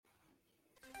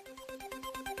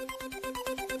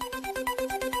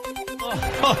Who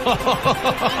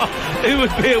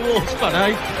would be a Wolves fan,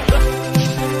 eh?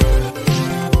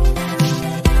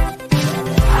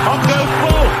 On goes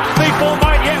Bull. Speedball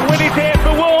might yet win it here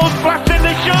for Wolves. Flash in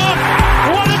the shot.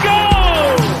 What a goal!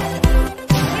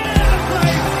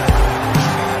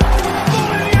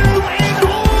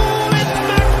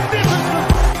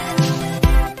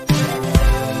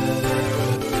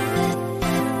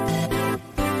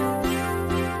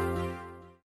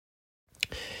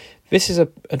 This is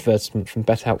an advertisement from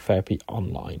BetterHelp Therapy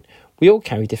Online. We all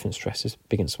carry different stresses,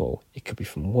 big and small. It could be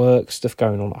from work, stuff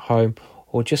going on at home,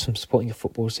 or just from supporting a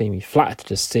football team you flattered to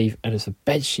deceive, and as the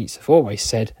bed sheets have always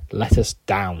said, let us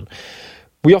down.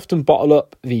 We often bottle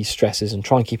up these stresses and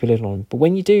try and keep a lid on them, but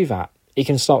when you do that, it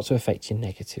can start to affect you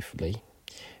negatively.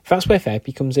 That's where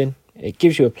therapy comes in. It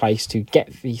gives you a place to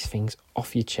get these things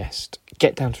off your chest,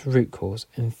 get down to the root cause,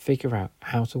 and figure out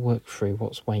how to work through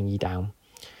what's weighing you down.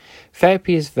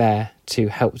 Therapy is there to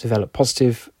help develop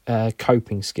positive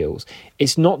coping skills.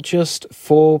 It's not just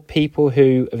for people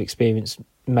who have experienced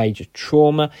major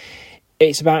trauma.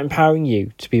 It's about empowering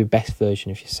you to be the best version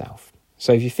of yourself.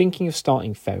 So if you're thinking of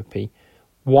starting therapy,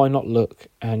 why not look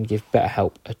and give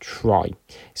BetterHelp a try?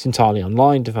 It's entirely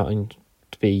online, designed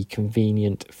to be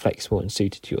convenient, flexible and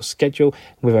suited to your schedule.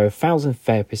 With over 1,000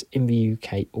 therapists in the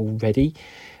UK already,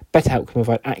 BetterHelp can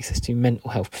provide access to mental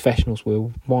health professionals with a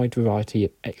wide variety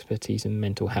of expertise in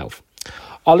mental health.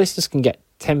 Our listeners can get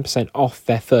 10% off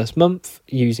their first month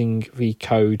using the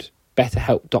code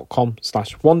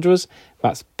betterhelp.com/wanderers.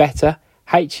 That's better,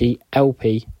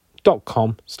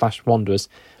 HELP.com/wanderers.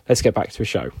 Let's get back to the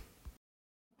show.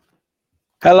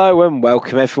 Hello and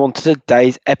welcome everyone to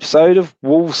today's episode of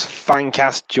Wolves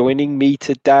Fancast. Joining me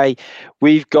today,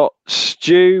 we've got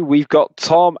Stu, we've got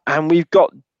Tom, and we've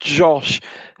got Josh.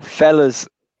 Fellas,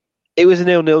 it was a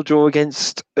 0-0 draw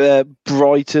against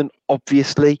Brighton,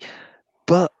 obviously,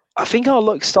 but I think our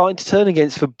luck's starting to turn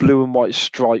against the blue and white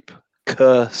stripe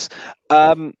curse.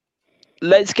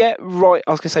 Let's get right.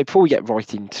 I was going to say, before we get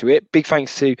right into it, big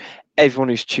thanks to everyone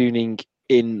who's tuning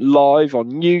in live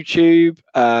on YouTube.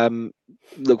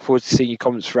 Look forward to seeing your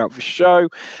comments throughout the show.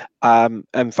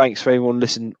 And thanks for everyone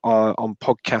listening on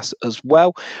podcasts as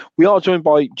well. We are joined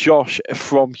by Josh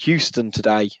from Houston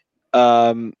today.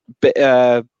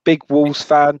 Big Wolves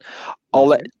fan. Do you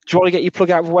want to get your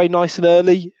plug out of the way nice and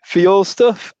early for your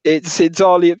stuff? It's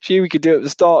entirely up to you. We could do it at the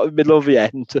start, the middle, or the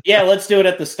end. Yeah, let's do it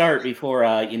at the start before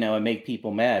and make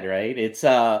people mad, right? It's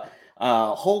a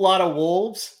whole lot of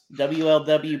Wolves,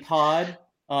 WLW Pod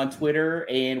on Twitter,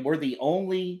 and we're the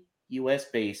only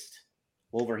US-based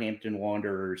Wolverhampton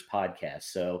Wanderers podcast.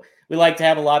 So we like to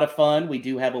have a lot of fun. We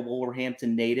do have a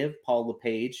Wolverhampton native, Paul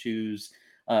LePage, who's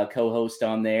co-host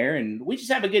on there, and we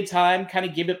just have a good time, kind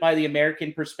of give it by the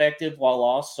American perspective while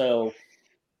also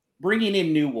bringing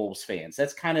in new Wolves fans.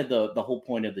 That's kind of the whole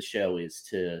point of the show, is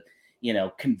to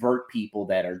convert people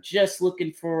that are just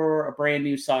looking for a brand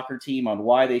new soccer team on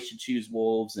why they should choose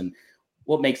Wolves and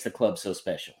what makes the club so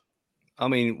special. I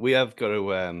mean, we have got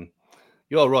to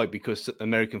you're right, because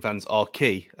American fans are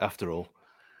key after all.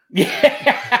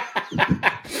 Yeah.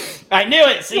 I knew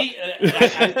it. See,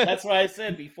 that's what I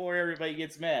said before everybody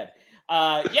gets mad.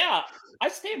 Yeah, I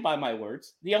stand by my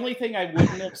words. The only thing I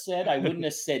wouldn't have said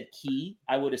key.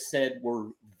 I would have said we're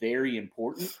very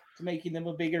important to making them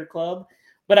a bigger club.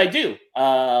 But I do.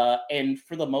 And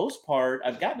for the most part,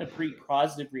 I've gotten a pretty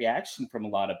positive reaction from a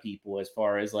lot of people as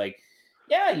far as like,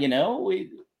 yeah,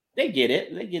 they get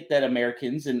it. They get that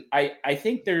Americans. And I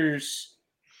think there's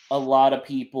a lot of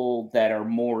people that are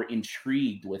more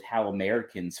intrigued with how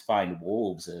Americans find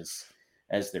Wolves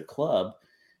as their club.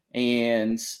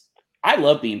 And I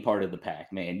love being part of the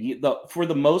pack, man. For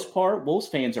the most part, Wolves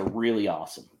fans are really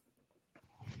awesome.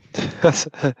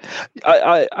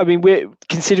 I mean, we're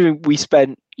considering we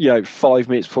spent 5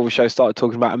 minutes before the show started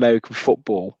talking about American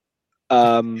football.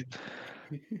 And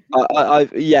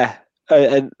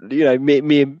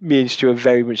me and Stu are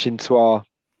very much into our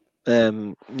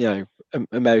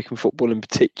American football in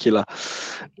particular,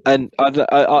 and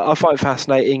I find it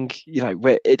fascinating. I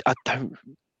don't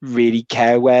really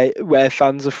care where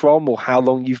fans are from or how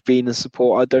long you've been a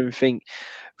supporter. I don't think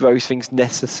those things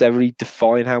necessarily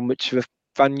define how much of a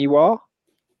fan you are.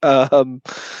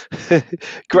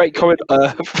 Great comment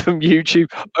from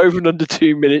YouTube. Over and under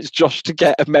 2 minutes, Josh to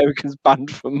get Americans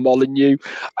banned from Molineux.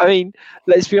 I mean,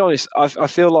 let's be honest. I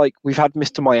feel like we've had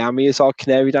Mr. Miami as our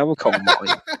canary down the coal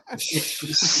mine.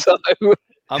 So,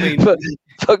 I mean,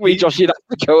 fuck me, Josh. You'd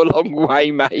have to go a long way,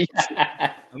 mate.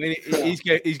 I mean, he's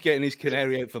getting his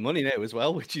canary out for money now as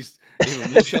well, which is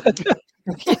even more shocking.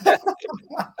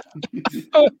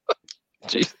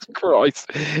 Jesus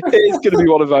Christ. It is going to be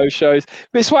one of those shows.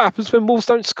 This is what happens when Wolves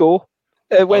don't score.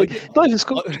 When did- not even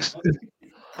scored.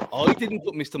 I didn't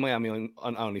put Mr. Miami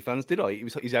on OnlyFans, did I? It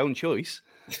was his own choice.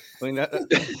 I mean, how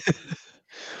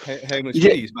much did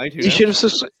he use, mate? Who You should knows?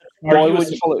 have. Are Why you a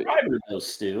wouldn't you follow it? subscriber, though,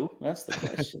 Stu? That's the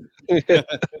question.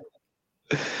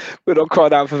 We're not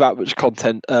crying out for that much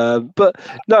content. But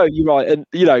no, you're right. And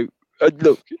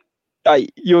look, hey,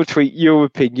 your tweet, your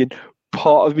opinion.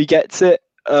 Part of me gets it.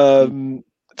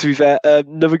 To be fair,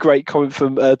 another great comment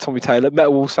from Tommy Taylor. Met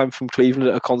a Wolves fan from Cleveland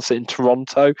at a concert in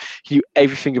Toronto. He knew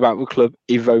everything about the club,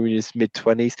 even in his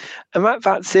mid-20s. And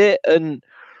that's it. And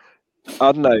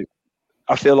I don't know.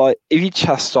 I feel like if you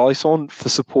chastise someone for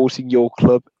supporting your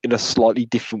club in a slightly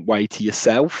different way to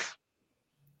yourself,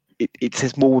 it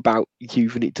says more about you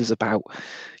than it does about,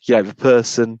 the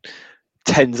person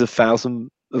tens of thousands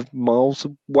of miles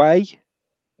away.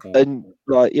 And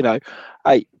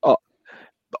hey,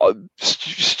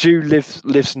 Stu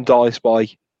lives and dies by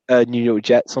New York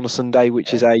Jets on a Sunday,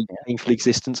 which is a painful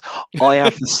existence. I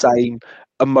have the same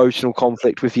emotional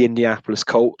conflict with the Indianapolis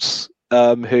Colts,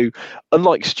 who,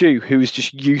 unlike Stu, who is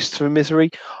just used to the misery,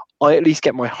 I at least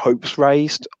get my hopes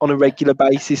raised on a regular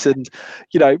basis. And,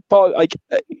 but I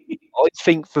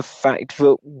think the fact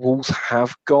that Wolves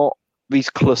have got these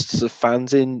clusters of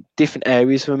fans in different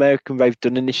areas of America, and they've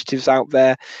done initiatives out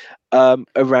there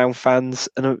around fans,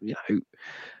 and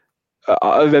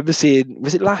I remember seeing,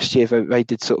 was it last year they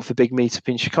did sort of a big meetup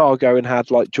in Chicago and had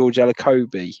like George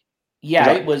Ellacobi?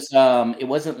 Yeah, it was. It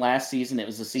wasn't last season. It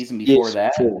was the season before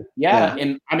that. Yeah,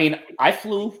 and I mean, I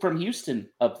flew from Houston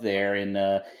up there, and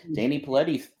Danny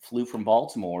Paletti flew from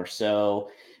Baltimore. So,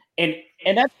 and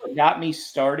that's what got me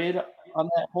started on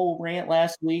that whole rant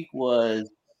last week was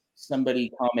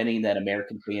somebody commenting that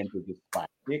American fans are just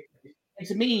plastic. And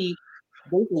to me,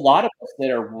 there's a lot of us that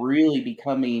are really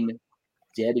becoming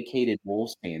dedicated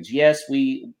Wolves fans. Yes,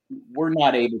 we're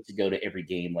not able to go to every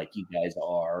game like you guys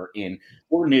are, and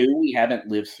we're new. We haven't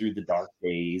lived through the dark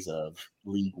days of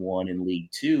League One and League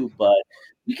Two, but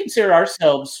we consider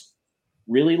ourselves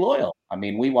really loyal. I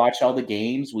mean, we watch all the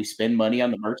games, we spend money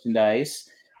on the merchandise,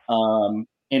 and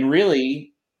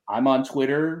really, I'm on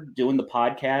Twitter doing the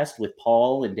podcast with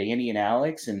Paul and Danny and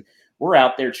Alex, and we're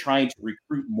out there trying to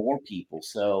recruit more people.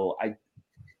 So I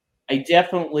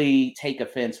definitely take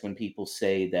offense when people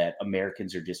say that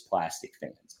Americans are just plastic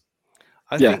fans.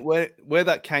 I think where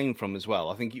that came from as well,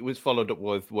 I think it was followed up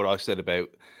with what I said about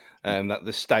that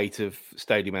the state of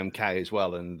Stadium MK as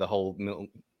well, and the whole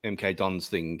MK Dons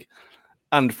thing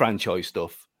and franchise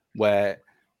stuff, where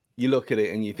you look at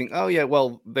it and you think, oh yeah,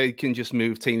 well, they can just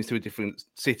move teams to a different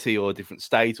city or a different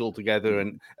state altogether,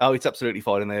 and it's absolutely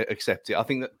fine, and they accept it. I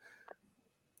think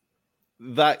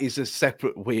that is a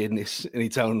separate weirdness in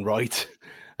its own right.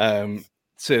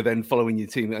 So then following your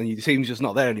team, and your team's just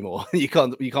not there anymore. you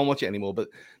can't watch it anymore. But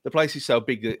the place is so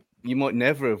big that you might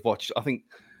never have watched. I think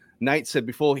Nate said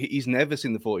before he's never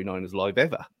seen the 49ers live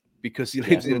ever because he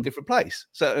lives in a different place.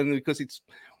 So, and because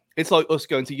it's like us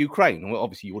going to Ukraine. Well,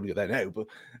 obviously you wouldn't go there now, but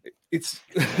it's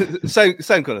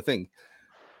same kind of thing.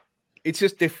 It's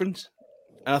just different,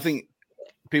 and I think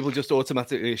people just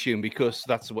automatically assume because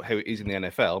that's how it is in the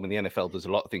NFL. I mean, the NFL does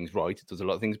a lot of things right, it does a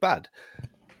lot of things bad.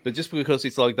 But just because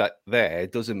it's like that there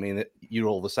doesn't mean that you're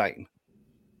all the same.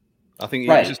 I think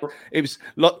it was.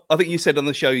 I think you said on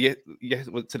the show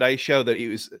today's show that it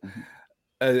was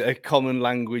a common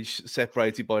language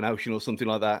separated by an ocean or something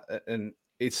like that, and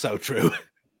it's so true.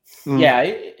 Yeah,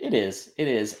 it is. It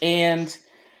is, and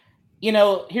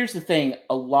here's the thing: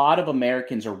 a lot of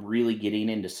Americans are really getting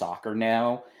into soccer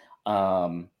now.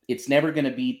 It's never going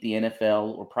to beat the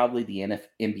NFL or probably the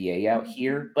NBA out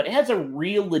here, but it has a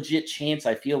real legit chance,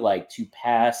 I feel like, to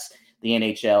pass the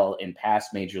NHL and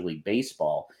pass Major League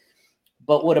Baseball.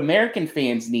 But what American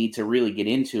fans need to really get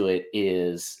into it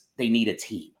is they need a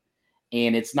team.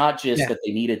 And it's not just that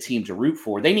they need a team to root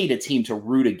for. They need a team to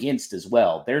root against as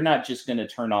well. They're not just going to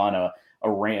turn on a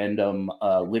random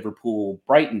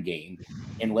Liverpool-Brighton game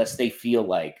unless they feel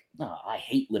like, I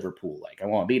hate Liverpool. Like, I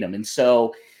want to beat them. And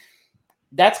so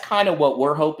that's kind of what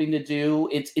we're hoping to do.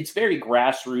 It's very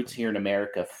grassroots here in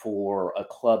America for a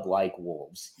club like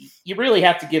Wolves. You really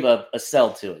have to give a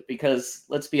sell to it because,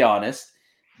 let's be honest,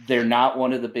 they're not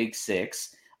one of the big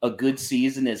six. A good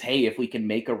season is, hey, if we can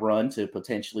make a run to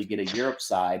potentially get a Europe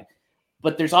side.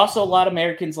 But there's also a lot of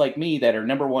Americans like me that are,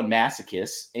 number one,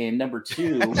 masochists, and number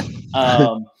two,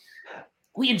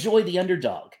 we enjoy the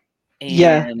underdog.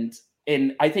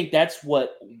 And I think that's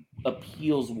what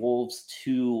appeals Wolves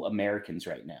to Americans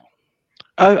right now.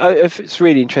 It's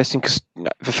really interesting because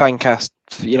the Fancast,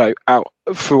 out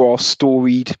through our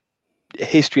storied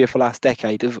history of the last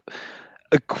decade, have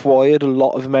acquired a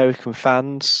lot of American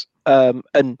fans,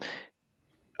 and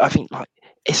I think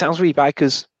it sounds really bad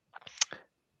because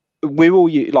we're all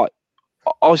like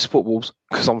I support Wolves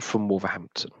because I'm from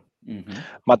Wolverhampton. Mm-hmm.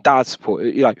 My dad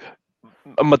supported,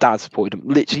 and my dad supported them.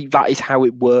 Literally, that is how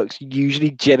it works.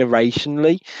 Usually,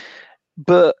 generationally,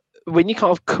 but when you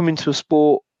kind of come into a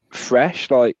sport fresh,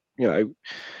 like you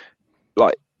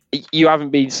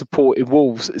haven't been supporting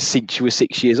Wolves since you were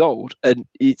 6 years old, and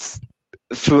it's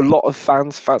for a lot of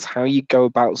fans, that's how you go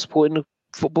about supporting a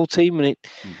football team. And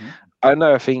I don't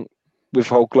know. I think with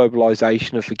the whole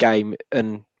globalization of the game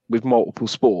and with multiple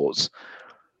sports,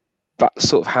 that's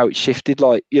sort of how it shifted.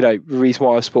 Like, the reason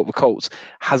why I support the Colts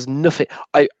has nothing.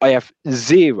 I have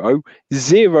zero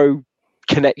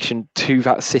connection to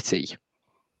that city,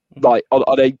 like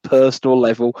on a personal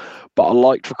level. But I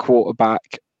liked the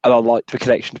quarterback and I liked the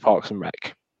connection to Parks and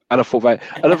Rec. And I thought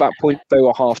and at that point they were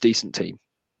a half decent team.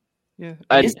 Yeah.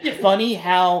 And isn't it funny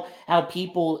how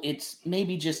people, it's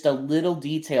maybe just a little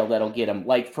detail that'll get them.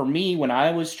 Like for me, when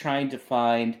I was trying to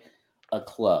find a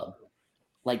club,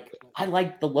 like I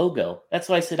liked the logo. That's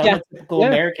why I said I'm a typical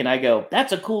American. I go,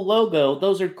 that's a cool logo.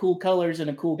 Those are cool colors and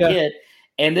a cool kit.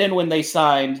 And then when they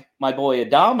signed my boy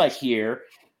Adama here,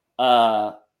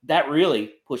 that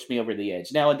really pushed me over the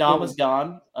edge. Now Adama's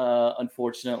gone,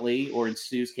 unfortunately, or in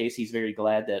Stu's case, he's very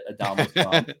glad that Adama's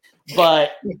gone.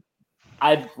 But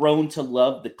I've grown to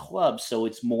love the club, so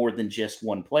it's more than just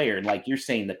one player. And like you're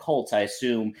saying, the Colts, I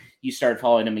assume you start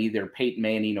following them either Peyton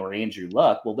Manning or Andrew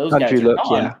Luck. Well, those guys are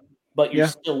gone, but you're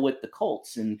still with the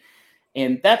Colts. And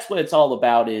that's what it's all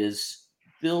about, is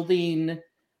building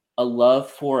a love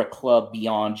for a club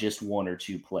beyond just one or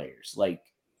two players. Like,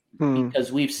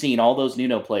 because we've seen all those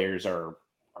Nuno players are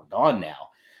gone now.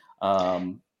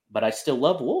 But I still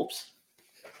love Wolves.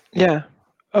 Yeah.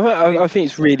 I think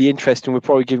it's really interesting. We're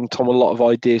probably giving Tom a lot of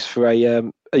ideas for a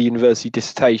university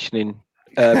dissertation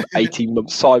in 18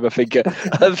 months' time, I think, at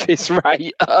this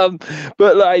rate.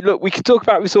 But look, we could talk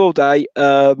about this all day,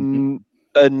 and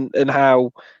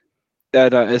how,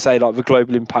 I say, like the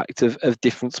global impact of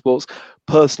different sports.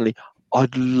 Personally,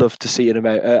 I'd love to see a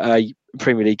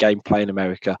Premier League game play in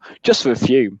America, just for a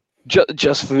few,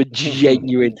 just for a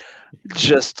genuine,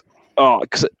 because I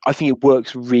think it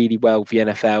works really well with the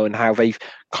NFL and how they've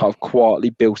kind of quietly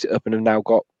built it up and have now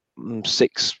got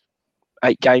 6-8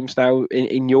 games now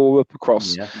in Europe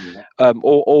across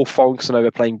all foreign, because I know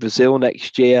they're playing Brazil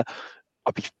next year.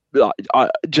 I'd be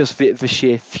just the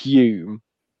sheer fume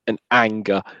and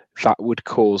anger that would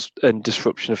cause and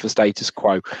disruption of the status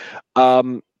quo.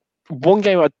 One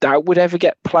game I doubt would ever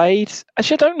get played,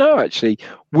 actually I don't know,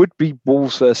 would be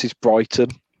Wolves versus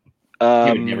Brighton.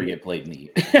 It would never get played in the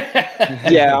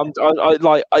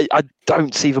I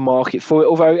don't see the market for it.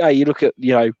 Although, you look at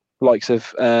likes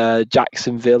of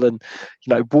Jacksonville and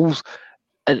Wolves,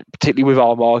 and particularly with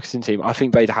our marketing team, I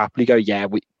think they'd happily go. Yeah,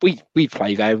 we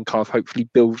play there and kind of hopefully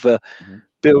build the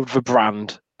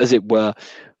brand, as it were.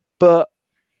 But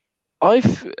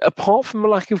apart from the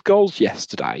lack of goals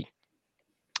yesterday,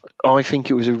 I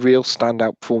think it was a real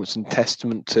standout performance and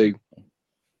testament to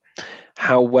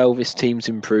how well this team's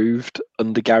improved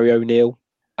under Gary O'Neill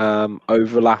over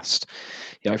the last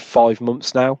 5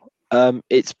 months now.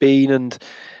 It's been, and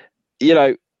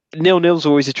 0-0's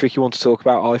always a tricky one to talk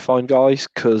about, I find, guys,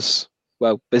 because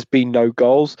there's been no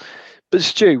goals. But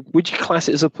Stu, would you class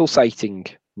it as a pulsating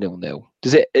 0-0?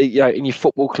 Does it, in your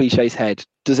football cliches head,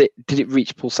 did it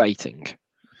reach pulsating?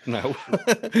 No.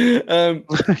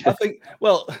 I think,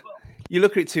 you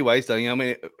look at it two ways, don't you? I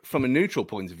mean, from a neutral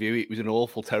point of view, it was an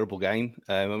awful, terrible game.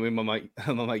 I mean, my mate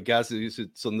Gaz, who's a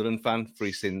Sunderland fan for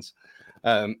his sins,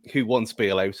 who wants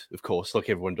Beale out, of course, like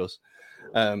everyone does.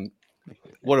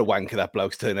 What a wanker that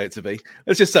bloke's turned out to be.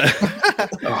 Let's just say,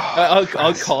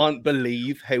 I can't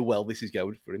believe how well this is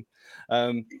going for him.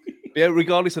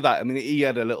 Regardless of that, I mean, he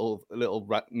had a little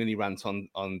mini rant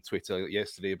on Twitter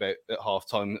yesterday about at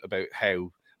halftime about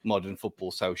how modern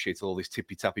football so shit, all this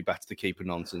tippy-tappy back to the keeper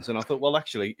nonsense. And I thought, well,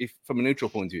 actually, if from a neutral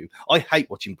point of view, I hate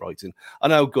watching Brighton. I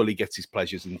know Gully gets his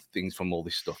pleasures and things from all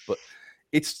this stuff, but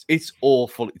it's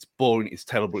awful, it's boring, it's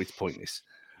terrible, it's pointless.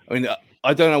 I mean,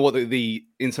 I don't know what the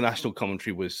international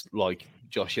commentary was like,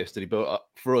 Josh, yesterday, but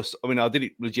for us, I mean, I did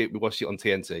it legit. We watched it on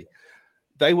TNT.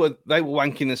 They were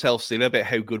wanking themselves still about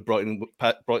how good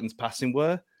Brighton's passing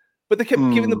were, but they kept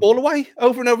giving the ball away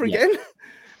over and over again.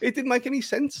 It didn't make any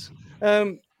sense.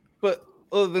 But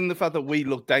other than the fact that we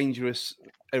looked dangerous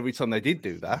every time they did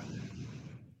do that,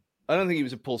 I don't think it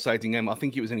was a pulsating game. I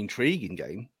think it was an intriguing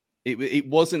game. It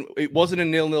wasn't a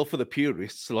 0-0 for the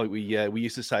purists, like we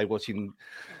used to say watching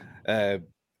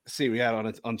Serie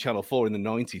A on Channel 4 in the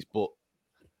 90s. But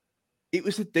it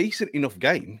was a decent enough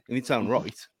game in its own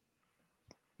right.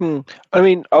 I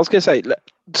mean, I was going to say,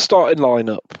 starting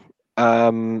lineup.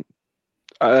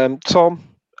 Tom,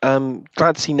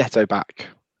 glad to see Neto back.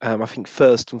 I think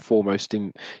first and foremost,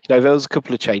 there was a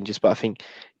couple of changes, but I think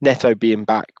Neto being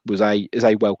back is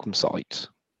a welcome sight.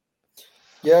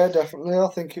 Yeah, definitely. I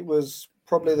think it was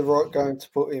probably the right game to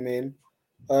put him in.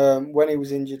 When he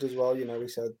was injured as well, we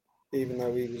said even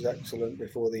though he was excellent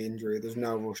before the injury, there's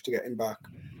no rush to get him back.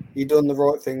 He done the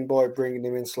right thing by bringing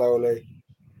him in slowly.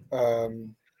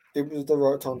 It was the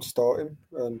right time to start him,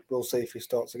 and we'll see if he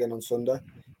starts again on Sunday.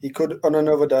 He could, on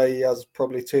another day, he has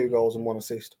probably 2 goals and 1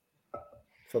 assist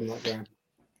from that game.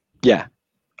 Yeah.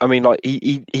 I mean, like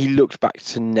he looked back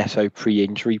to Neto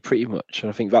pre-injury pretty much, and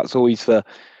I think that's always the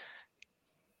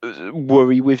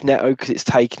worry with Neto because it's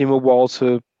taken him a while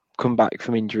to come back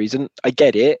from injuries, and I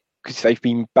get it because they've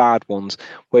been bad ones,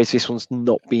 whereas this one's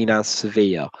not been as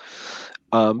severe.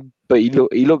 But he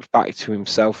looked back to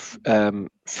himself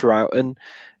throughout, and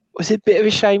was it a bit of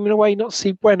a shame in a way not to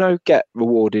see Bueno get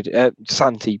rewarded?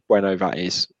 Santi Bueno, that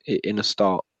is, in a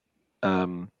start,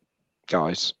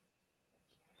 guys.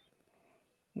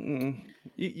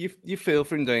 You feel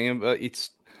for him doing it, but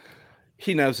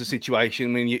he knows the situation. I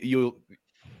mean,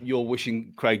 you're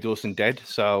wishing Craig Dawson dead,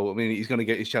 so I mean he's going to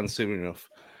get his chance soon enough.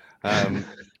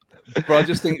 But I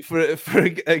just think for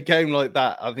a game like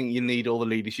that, I think you need all the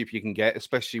leadership you can get,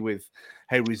 especially with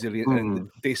how resilient and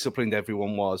disciplined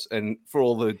everyone was. And for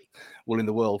all the in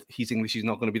the world, his English is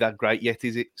not going to be that great yet,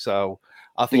 is it? So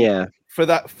I think I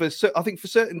think for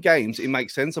certain games it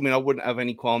makes sense. I mean, I wouldn't have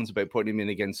any qualms about putting him in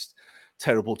against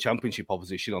terrible championship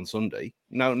opposition on Sunday.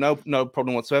 No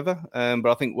problem whatsoever.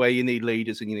 But I think where you need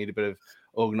leaders and you need a bit of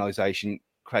organisation,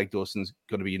 Craig Dawson's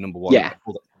going to be your number one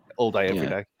all day, every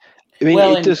day. I mean,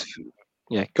 it does.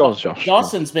 Yeah, go on, Josh.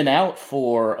 Dawson's been out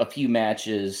for a few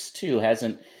matches too,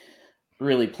 hasn't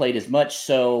really played as much.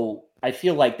 So I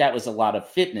feel like that was a lot of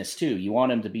fitness too. You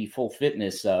want him to be full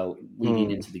fitness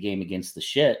leading into the game against the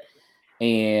shit.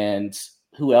 And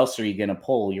who else are you going to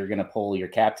pull? You're going to pull your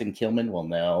captain, Kilman? Well,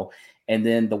 no. And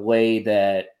then the way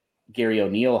that Gary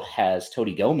O'Neill has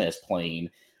Tony Gomez playing,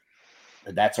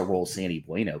 that's a role Santi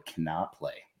Bueno cannot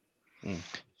play.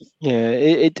 Yeah,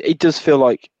 it does feel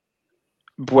like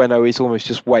Bueno is almost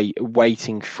just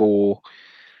waiting for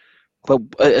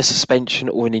a suspension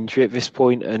or an injury at this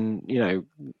point, and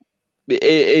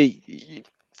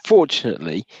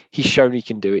fortunately he's shown he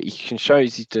can do it. He can show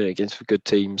he's doing it against the good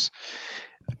teams,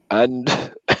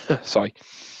 and sorry,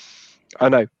 I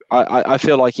know I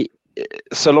feel like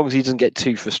so long as he doesn't get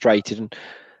too frustrated, and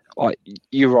like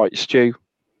you're right, Stu,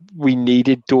 we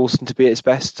needed Dawson to be at his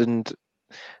best, and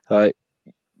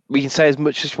we can say as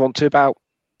much as you want to about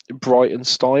Brighton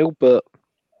style, but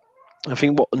I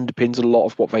think what underpins a lot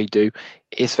of what they do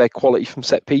is their quality from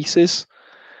set pieces.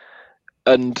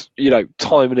 And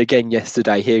time and again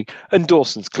yesterday here, and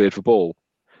Dawson's cleared the ball.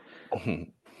 The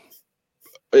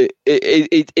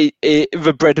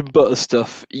bread and butter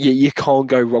stuff, you can't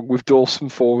go wrong with Dawson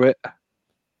for it.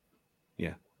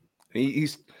 Yeah,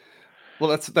 he's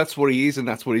that's what he is, and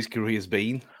that's what his career has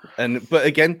been. But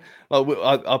again,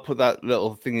 I put that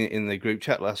little thing in the group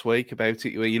chat last week about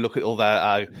it, where you look at all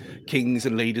that kings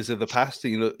and leaders of the past,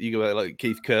 and you go like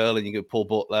Keith Curle, and you go Paul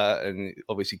Butler, and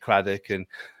obviously Craddock, and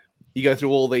you go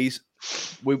through all these.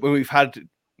 When we've had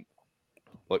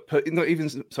not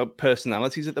even some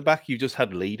personalities at the back, you've just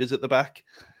had leaders at the back.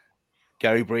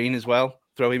 Gary Breen as well,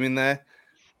 throw him in there.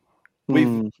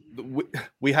 We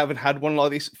haven't had one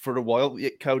like this for a while.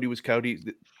 Yet Cody was Cody,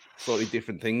 slightly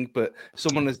different thing, but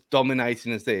someone as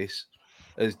dominating as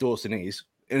Dawson is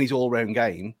in his all-round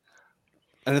game,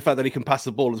 and the fact that he can pass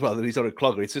the ball as well, that he's not a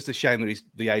clogger. It's just a shame that he's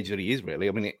the age that he is, really.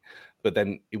 I mean, but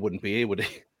then he wouldn't be here, would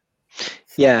he?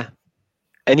 Yeah,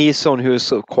 and he is someone who has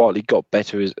sort of quietly got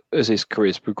better as his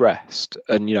career's progressed,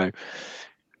 and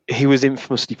he was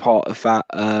infamously part of that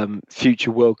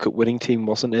future World Cup winning team,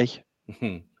 wasn't he?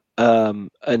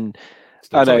 And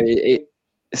still I know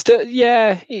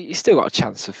he's still got a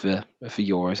chance for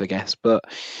Euros, I guess. But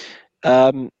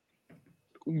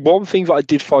one thing that I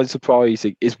did find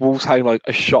surprising is Wolves having like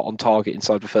a shot on target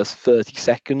inside the first 30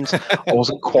 seconds. I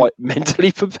wasn't quite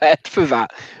mentally prepared for that.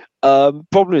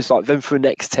 Problem is, like, then for the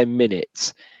next 10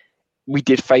 minutes, we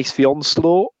did face the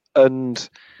onslaught, and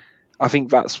I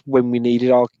think that's when we needed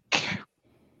our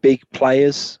big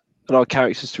players and our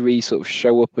characters to really sort of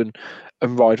show up and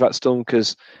ride that storm,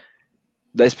 because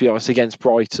let's be honest, against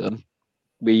Brighton,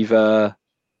 we've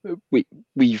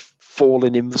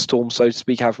fallen in the storm, so to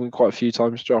speak, haven't we, quite a few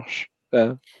times, Josh?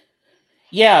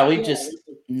 Yeah, we've just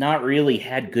not really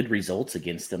had good results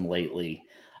against them lately.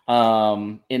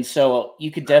 And so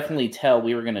you could definitely tell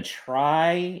we were going to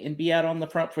try and be out on the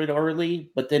front foot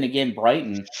early, but then again,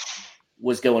 Brighton,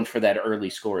 was going for that early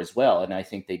score as well. And I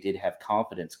think they did have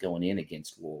confidence going in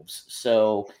against Wolves.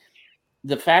 So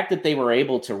the fact that they were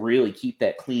able to really keep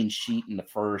that clean sheet in the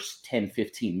first 10,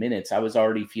 15 minutes, I was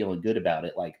already feeling good about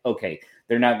it. Like, okay,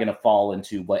 they're not going to fall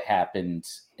into what happened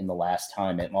in the last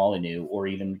time at Molineux or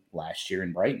even last year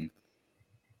in Brighton.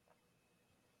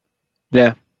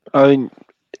 Yeah. I mean,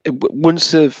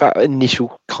 once that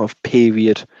initial kind of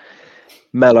period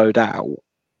mellowed out,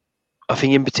 I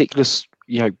think in particular,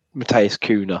 Matthias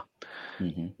Cunha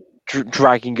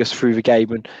dragging us through the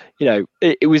game. And,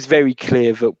 it was very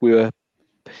clear that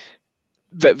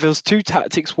there was two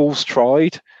tactics Wolves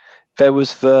tried. There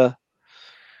was let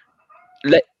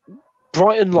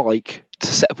Brighton to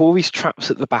set up all these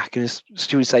traps at the back and, as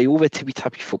Stu would say, all their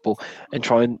tippy-tappy football and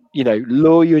try and,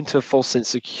 lure you into a false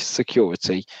sense of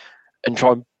security and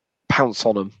try and pounce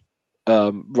on them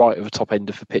right at the top end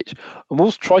of the pitch. And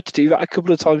Wolves tried to do that a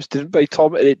couple of times, didn't they,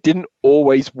 Tom? And it didn't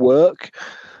always work.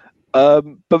 But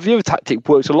the other tactic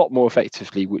worked a lot more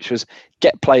effectively, which was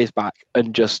get players back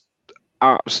and just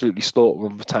absolutely slaughter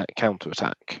them with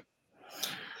counter-attack.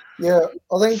 Yeah,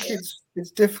 I think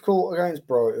it's difficult against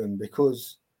Brighton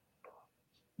because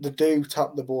they do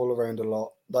tap the ball around a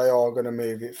lot. They are going to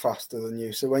move it faster than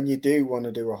you. So when you do want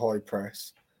to do a high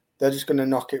press, they're just going to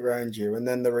knock it around you and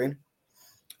then they're in.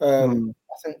 I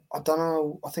don't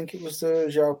know. I think it was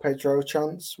the João Pedro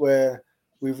chance where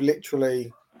we've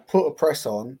literally put a press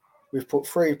on. We've put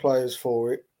 3 players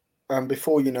for it, and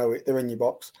before you know it, they're in your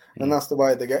box, and that's the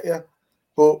way they get you.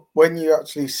 But when you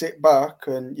actually sit back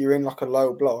and you're in like a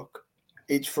low block,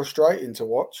 it's frustrating to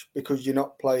watch because you're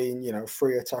not playing,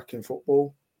 free attacking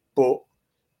football. But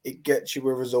it gets you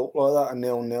a result like that, a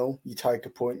 0-0. You take a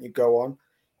point, you go on.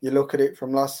 You look at it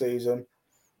from last season.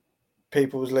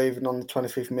 People was leaving on the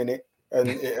 25th minute, and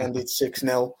it ended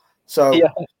 6-0. So,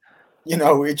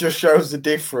 it just shows the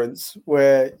difference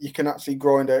where you can actually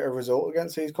grind out a result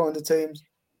against these kind of teams.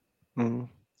 And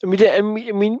we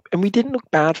didn't look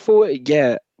bad for it.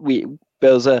 Yeah,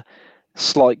 there was a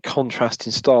slight contrast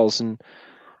in styles, and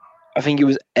I think it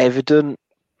was evident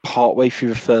partway through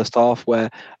the first half where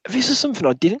this is something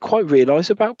I didn't quite realise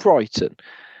about Brighton,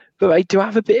 but they do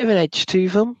have a bit of an edge to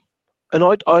them. And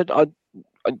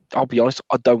I'll be honest,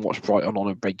 I don't watch Brighton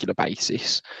on a regular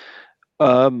basis,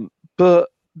 but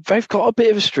they've got a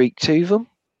bit of a streak to them.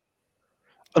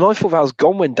 And I thought that was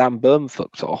gone when Dan Burn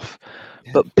fucked off.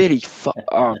 But Billy,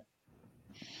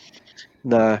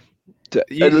 no. A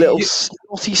little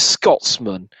snotty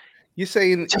Scotsman. You're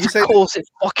saying, of course it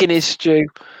fucking is, Stu.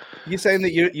 You're saying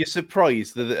that you're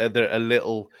surprised that a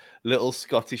little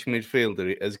Scottish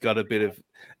midfielder has got a bit of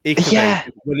ick about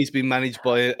him when he's been managed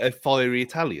by a fiery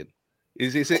Italian.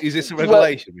 Is this a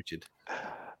revelation, Richard?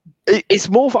 It's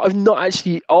more that I've not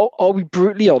actually. I'll be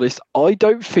brutally honest. I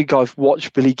don't think I've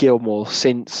watched Billy Gilmore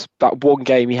since that one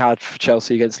game he had for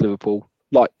Chelsea against Liverpool.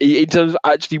 Like in terms of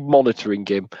actually monitoring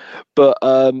him. But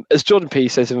as Jordan P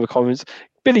says in the comments,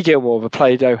 Billy Gilmore, the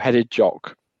Play-Doh headed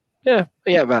jock. Yeah,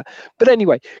 man. But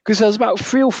anyway, because there's about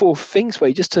 3 or 4 things where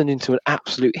he just turned into an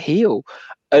absolute heel.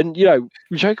 And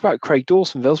we joke about Craig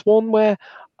Dawson. There was one where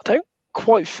I don't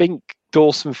quite think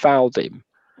Dawson fouled him,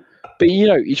 but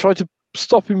he tried to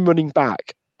stop him running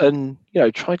back and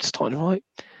tried to start him right.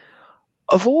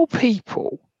 Of all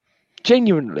people,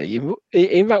 genuinely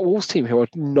in that Wolves team who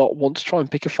I'd not want to try and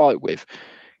pick a fight with,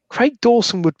 Craig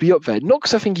Dawson would be up there. Not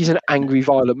because I think he's an angry,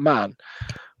 violent man,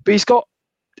 but he's got.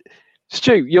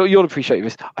 Stu, you'll appreciate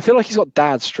this. I feel like he's got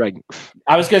dad strength.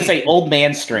 I was going to say old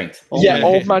man strength.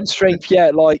 Old man strength.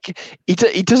 Yeah, like he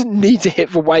doesn't need to hit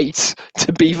the weight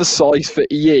to be the size that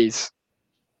he is.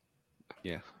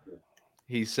 Yeah,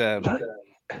 he's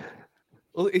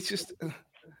well, it's just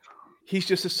he's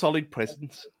just a solid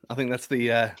presence. I think that's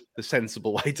the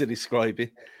sensible way to describe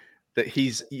it. That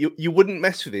you wouldn't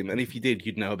mess with him, and if you did,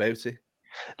 you'd know about it.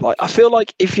 Like I feel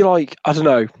like if you I don't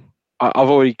know.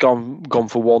 I've already gone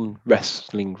for one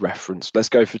wrestling reference. Let's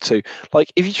go for 2.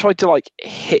 Like if you tried to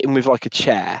hit him with a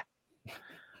chair,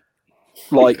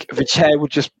 the chair would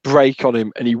just break on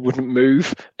him and he wouldn't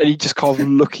move and he'd just kind of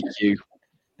look at you.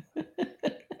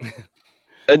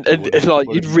 and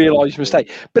you'd realise your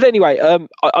mistake. But anyway,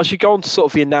 I should go on to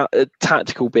sort of the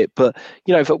tactical bit. But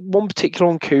for one particular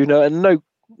on Cunha, and no,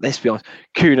 let's be honest,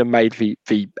 Cunha made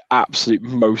the absolute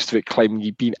most of it, claiming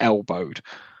he'd been elbowed.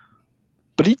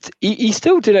 But he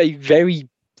still did a very,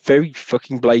 very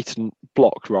fucking blatant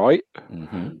block, right?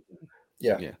 Mm-hmm.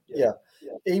 Yeah.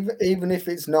 Even if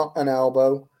it's not an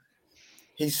elbow,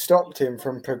 he stopped him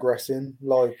from progressing.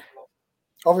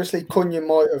 Obviously, Cunha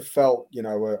might have felt,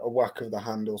 a whack of the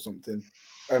hand or something,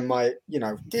 and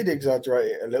did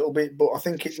exaggerate it a little bit. But I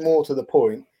think it's more to the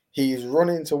point. He's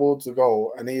running towards the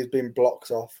goal and he has been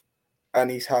blocked off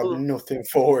and he's had nothing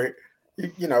for it.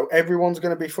 You know, everyone's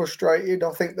going to be frustrated.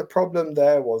 I think the problem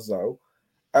there was, though,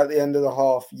 at the end of the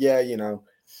half, you know,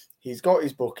 he's got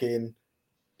his booking.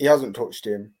 He hasn't touched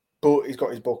him, but he's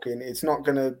got his booking. It's not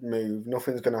going to move.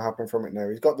 Nothing's going to happen from it now.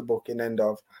 He's got the booking, end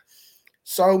of.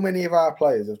 So many of our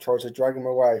players have tried to drag him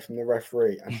away from the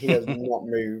referee, and he has not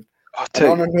moved.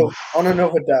 And on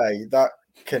another day, that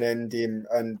can end him,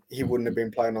 and he wouldn't have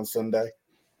been playing on Sunday.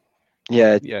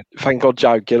 Yeah. Thank God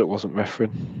Joe Gillett wasn't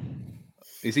refereeing.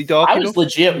 Is he dark? I was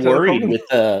legit worried with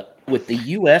the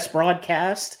US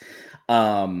broadcast.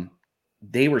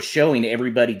 They were showing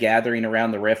everybody gathering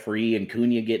around the referee and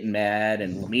Cunha getting mad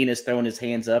and Lemina's throwing his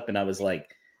hands up, and I was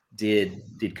like, Did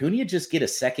Cunha just get a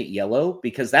second yellow?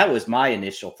 Because that was my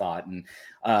initial thought, and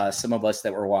some of us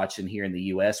that were watching here in the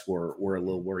U.S. were a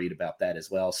little worried about that as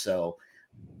well. So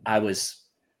I was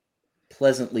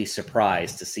pleasantly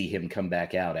surprised to see him come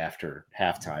back out after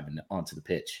halftime and onto the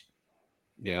pitch.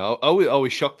 Yeah, I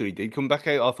was shocked that he did come back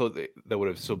out. I thought they would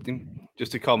have subbed him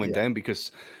just to calm him down,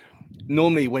 because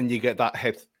normally when you get that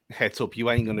head up, you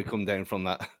ain't going to come down from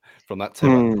that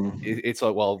terror. It's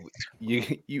like, well,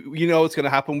 you know what's going to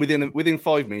happen within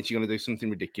 5 minutes. You're going to do something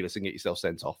ridiculous and get yourself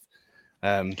sent off.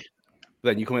 Then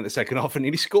you come in the second half and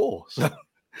nearly score. So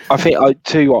I think I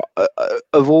tell you what,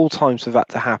 of all times for that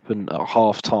to happen at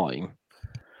half time,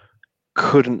 it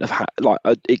couldn't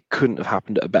have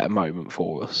happened at a better moment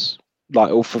for us.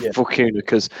 Or for Cunha,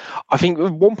 because I think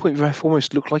at one point the ref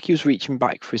almost looked like he was reaching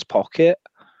back for his pocket.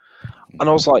 And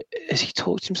I was like, has he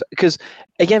talked to himself? Because,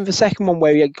 again, the second one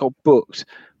where he got booked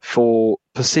for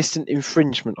persistent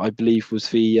infringement, I believe,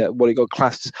 was what he got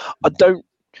classed as.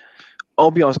 I'll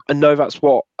be honest, I know that's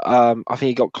what I think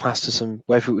he got classed as,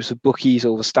 whether it was the bookies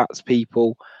or the stats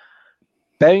people.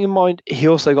 Bearing in mind, he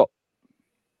also got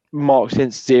marked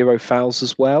against 0 fouls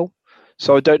as well.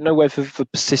 So I don't know whether the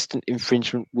persistent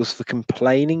infringement was for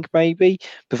complaining, maybe,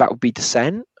 but that would be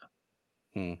dissent.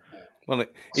 Well,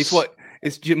 it's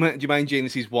Jermaine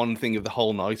Genius' one thing of the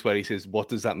whole night where he says, "What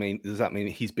does that mean? Does that mean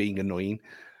he's being annoying?"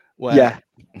 Well,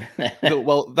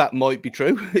 that might be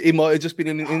true. It might have just been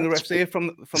in the ref's ear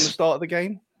from the start of the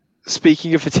game.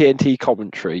 Speaking of the TNT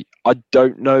commentary, I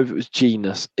don't know if it was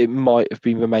Genius. It might have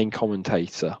been the main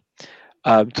commentator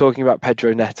talking about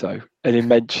Pedro Neto and him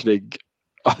mentioning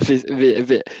a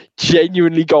bit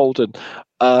genuinely golden.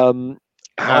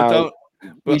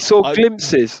 We saw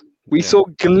glimpses. We saw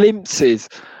glimpses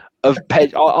of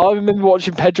Pedro. I remember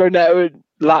watching Pedro Neto at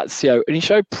Lazio, and he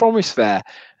showed promise there,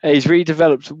 and he's really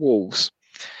developed at Wolves.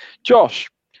 Josh,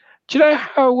 do you know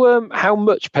how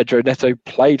much Pedro Neto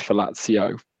played for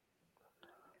Lazio?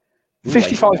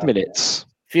 55 minutes.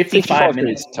 55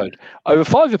 minutes. Total. Over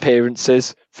 5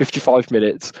 appearances, 55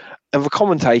 minutes. And the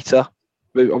commentator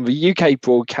on the UK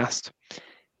broadcast,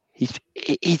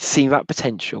 he'd seen that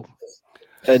potential.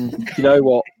 And you know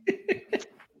what?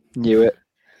 Knew it.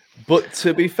 But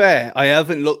to be fair, I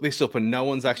haven't looked this up, and no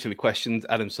one's actually questioned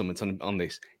Adam Summons on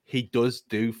this. He does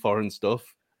do foreign stuff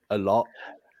a lot.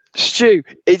 Stu,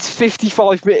 it's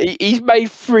 55 minutes. He's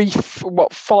made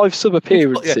 5 sub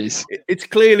appearances. It's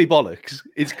clearly bollocks.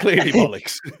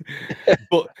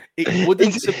 But it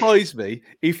wouldn't surprise me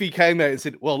if he came out and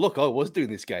said, "Well, look, I was doing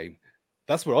this game.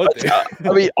 That's what I did."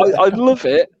 I mean, I'd love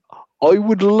it. I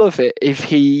would love it if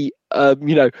he, had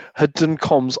done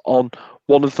comms on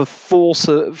one of the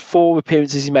 4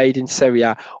 appearances he made in Serie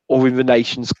A or in the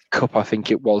Nations Cup, I think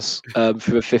it was, for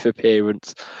the 5th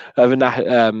appearance,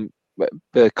 the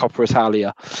Coppa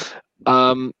Italia.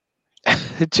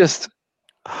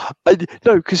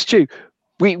 Because Stu,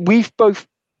 we've both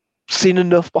seen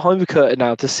enough behind the curtain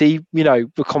now to see, the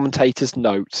commentator's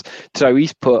notes. So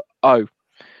he's put,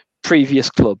 previous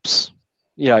clubs.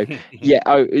 Braga,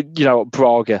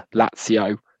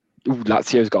 Lazio. Ooh,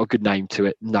 Lazio's got a good name to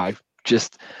it. No,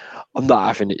 I'm not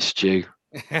having it, Stu.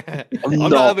 I'm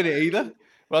not having it either.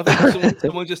 Well, I think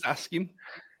someone just ask him.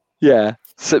 Yeah,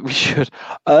 so we should.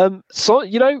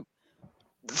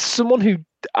 Someone who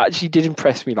actually did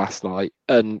impress me last night,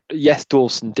 and yes,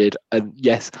 Dawson did, and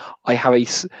yes, I have a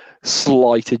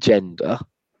slight agenda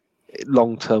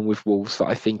long term with Wolves that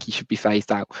I think he should be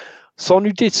phased out. Someone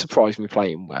who did surprise me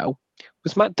playing well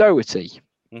was Matt Doherty.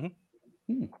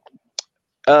 Mm-hmm.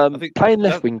 Playing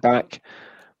left wing back.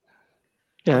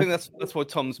 I think that's why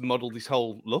Tom's modelled his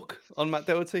whole look on Matt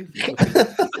Doherty.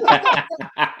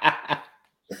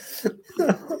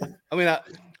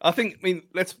 I think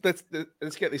let's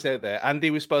get this out there. Andy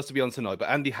was supposed to be on tonight, but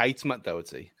Andy hates Matt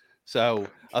Doherty, so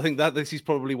I think that this is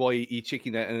probably why he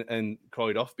chickened out and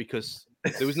cried off, because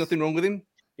there was nothing wrong with him.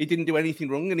 He didn't do anything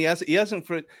wrong, and he hasn't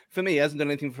for me. He hasn't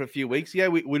done anything for a few weeks. Yeah,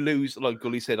 we lose, like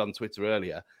Gully said on Twitter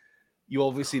earlier. You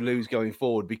obviously lose going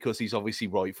forward because he's obviously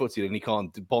right-footed and he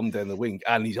can't bomb down the wing,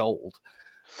 and he's old.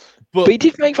 But he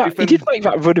did make that. He did make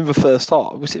that run in the first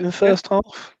half. Was it in the first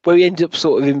half where he ended up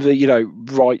sort of in the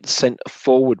right centre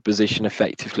forward position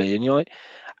effectively? And you're like,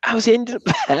 how's he ended up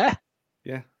there?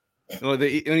 Yeah, and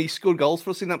he scored goals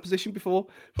for us in that position before.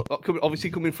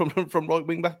 Obviously coming from right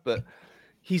wing back, but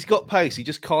he's got pace. He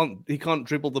just can't. He can't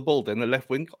dribble the ball down the left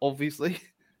wing, obviously,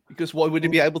 because why would he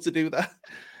be able to do that?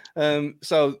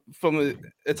 So from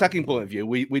an attacking point of view,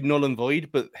 we null and void.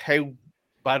 But how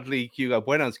badly Hugo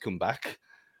Bueno's come back?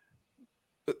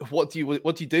 What do you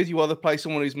do? Do you either play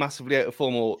someone who's massively out of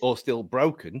form or still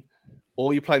broken,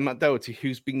 or you play Matt Doherty,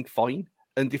 who's been fine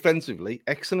and defensively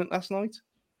excellent last night?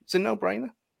 It's a no-brainer.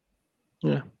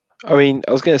 Yeah, I mean,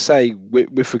 I was going to say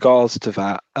with regards to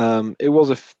that, it was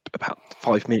about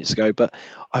 5 minutes ago, but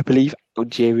I believe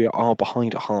Algeria are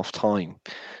behind at half time.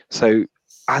 So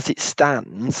as it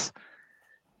stands,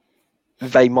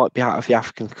 they might be out of the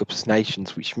African Cup of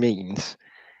Nations, which means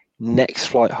next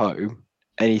flight home.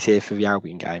 And he's here for the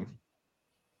Albion game.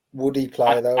 Would he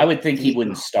play though? I would think he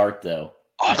wouldn't start though.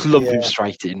 I'd love him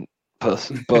straight in, but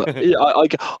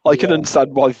I can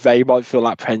understand why they might feel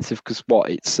apprehensive because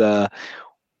it's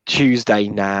Tuesday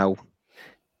now.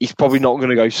 He's probably not going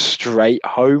to go straight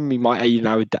home. He might,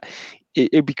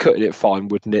 it'd be cutting it fine,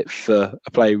 wouldn't it, for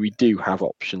a player we do have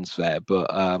options there.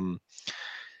 But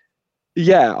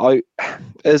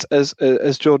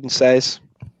as Jordan says.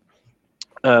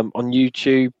 On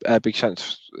YouTube, big shout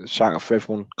out for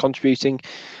everyone contributing.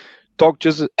 Doc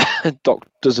does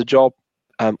a job,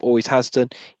 always has done.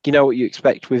 You know what you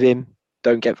expect with him.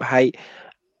 Don't get the hate.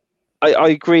 I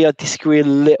agree. I disagree a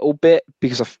little bit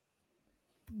because of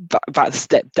that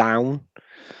step down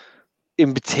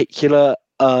in particular.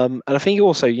 And I think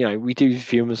also, we do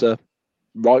view him as a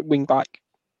right wing back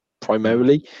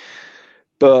primarily,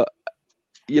 but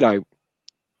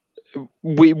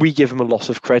we give him a lot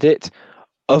of credit.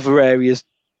 Other areas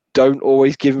don't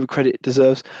always give him the credit it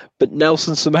deserves. But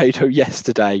Nelson Semedo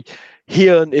yesterday, he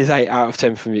earned his 8 out of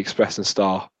 10 from the Express and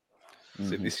Star.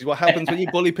 So this is what happens when you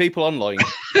bully people online.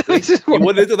 You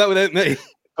wouldn't have done that without me.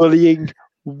 Bullying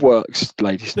works,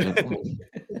 ladies and gentlemen.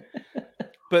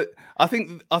 But I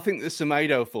think the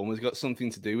Semedo form has got something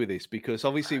to do with this because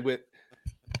obviously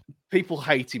people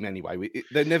hate him anyway.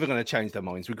 They're never going to change their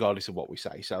minds regardless of what we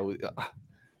say. So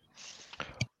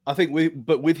I think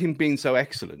with him being so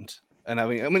excellent and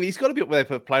he's got to be up there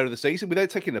for player of the season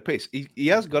without taking a piss. He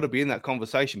has got to be in that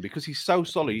conversation because he's so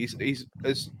solid. He's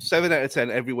a 7 out of 10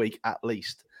 every week at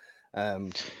least.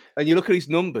 And you look at his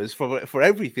numbers for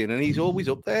everything, and he's always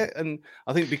up there. And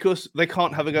I think because they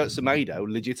can't have a go at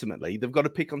Semedo legitimately, they've got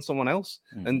to pick on someone else,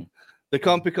 and they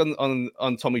can't pick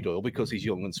on Tommy Doyle because he's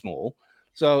young and small.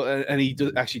 So and he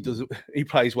he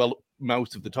plays well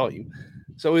most of the time.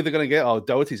 So we're going to get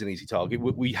Doherty's an easy target.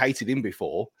 We hated him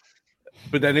before,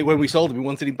 but then when we sold him, we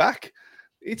wanted him back.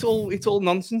 It's all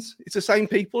nonsense. It's the same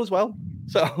people as well.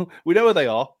 So we know where they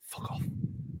are. Fuck off.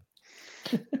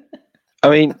 I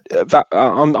mean,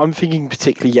 I'm thinking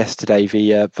particularly yesterday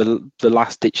the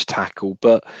last ditch tackle,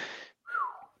 but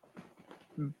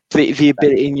the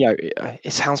ability,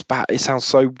 it sounds bad. It sounds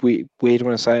so weird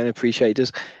when I say it, and I appreciate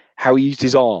it. How he used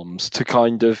his arms to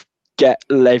kind of get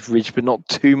leverage, but not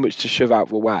too much to shove out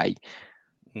the way.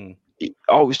 I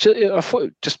thought it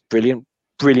was just brilliant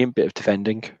bit of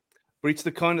defending. But it's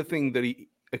the kind of thing that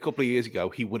a couple of years ago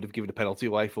he would have given a penalty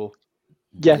away for.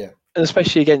 Yeah. And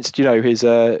especially against his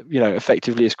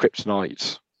effectively his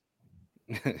kryptonite.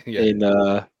 In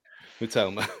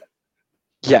Mitoma.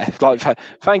 Yeah,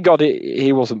 thank God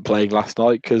he wasn't playing last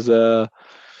night because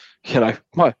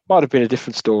might have been a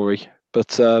different story. But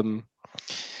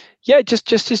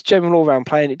just his general all-round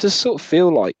play, and it does sort of feel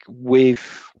like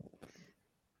with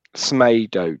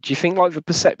Semedo, do you think like the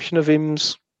perception of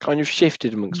him's kind of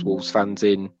shifted amongst Wolves fans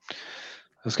in, I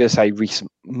was going to say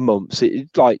recent months?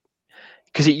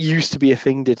 Because it used to be a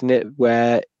thing, didn't it,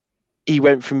 where he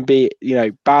went from being,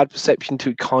 bad perception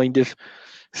to kind of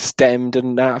stemmed,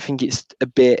 and now I think it's a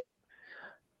bit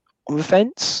on the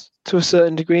fence to a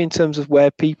certain degree in terms of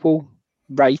where people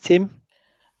rate him.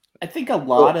 I think a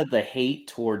lot of the hate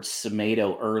towards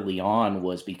Semedo early on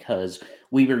was because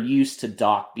we were used to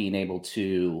Doc being able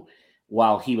to,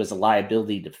 while he was a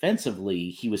liability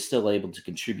defensively, he was still able to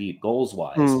contribute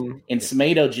goals-wise. And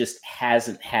Semedo just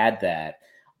hasn't had that.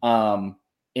 And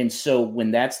so when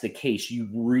that's the case, you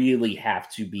really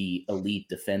have to be elite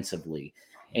defensively.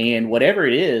 And whatever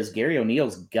it is, Gary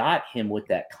O'Neill's got him with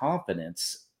that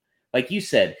confidence. Like you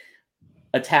said,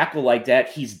 a tackle like that,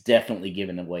 he's definitely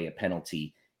given away a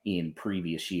penalty. in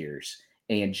previous years.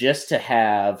 And just to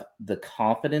have the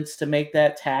confidence to make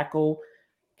that tackle,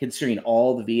 considering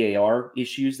all the VAR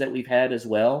issues that we've had as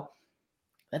well,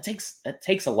 that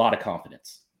takes a lot of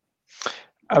confidence.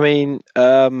 I mean,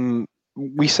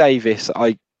 we say this.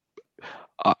 I've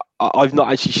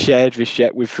not actually shared this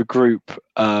yet with the group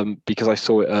because I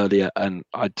saw it earlier and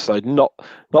I decided not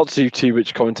to do too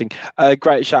much commenting.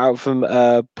 Great shout out from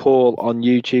Paul on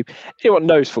YouTube. Anyone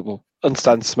knows football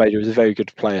understands Semedo is a very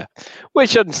good player,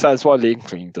 which understands why Liam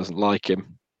Green doesn't like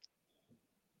him.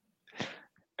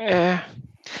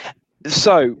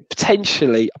 So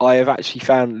potentially, I have actually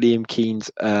found Liam Keen's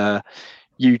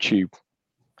YouTube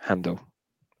handle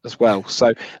as well.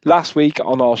 So last week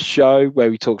on our show where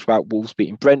we talked about Wolves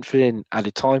beating Brentford in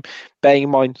added time, bearing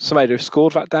in mind Semedo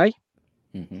scored that day.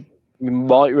 Mm-hmm. You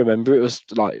might remember it was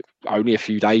like only a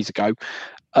few days ago.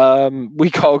 We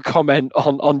got a comment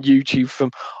on YouTube from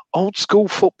Old School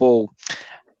Football.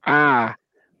 Poor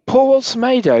old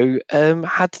Semedo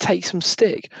had to take some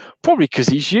stick, probably because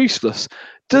he's useless.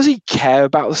 Does he care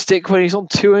about the stick when he's on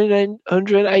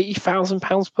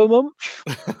 £280,000 per month?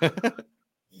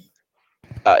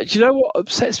 Do you know what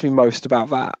upsets me most about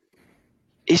that?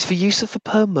 It's the use of the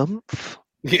per month.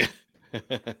 Yeah.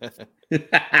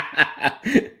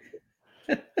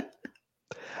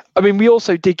 I mean, we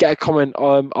also did get a comment.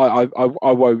 I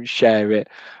won't share it,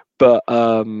 but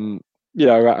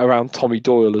around Tommy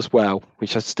Doyle as well,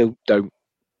 which I still don't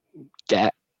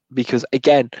get because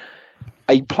again,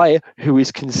 a player who is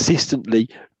consistently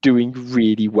doing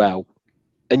really well,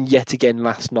 and yet again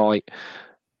last night,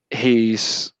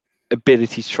 his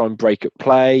ability to try and break up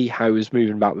play, how he was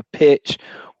moving about the pitch,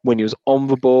 when he was on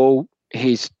the ball,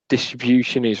 his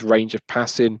distribution, his range of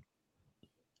passing.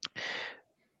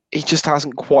 He just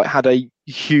hasn't quite had a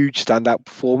huge standout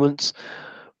performance.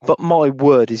 But my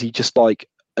word, is he just like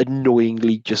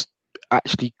annoyingly just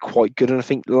actually quite good. And I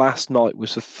think last night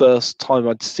was the first time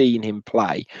I'd seen him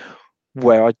play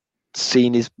where I'd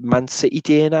seen his Man City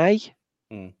DNA.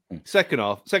 Second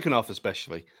half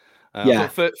especially. Yeah.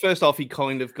 First half he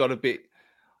kind of got a bit.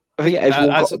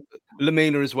 I think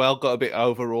Lamina as well got a bit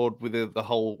overawed with the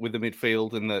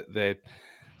midfield and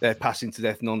their passing to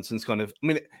death nonsense kind of. I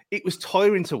mean, it was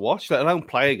tiring to watch, let alone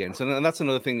play against, and that's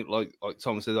another thing. Like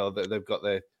Tom said, they've got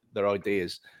their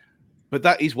ideas, but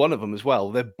that is one of them as well.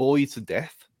 They're buoyed to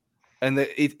death, and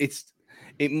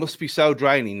it must be so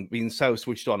draining being so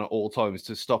switched on at all times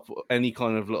to stop any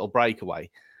kind of little breakaway.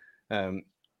 And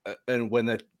when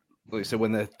they're, like I said,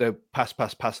 when they're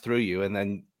pass through you, and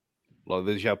then like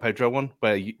the João Pedro one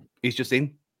where he's just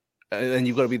in, and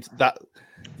you've got to be that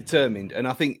determined. And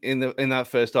I think in that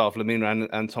first half, Lamina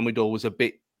and Tommy Doyle was a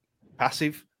bit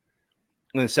passive.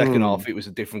 And then the second half, it was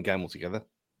a different game altogether.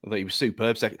 I thought he was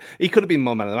superb. He could have been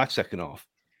my man of the match second half.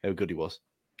 How good he was.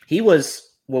 He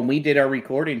was, when we did our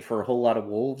recording for a whole lot of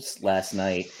Wolves last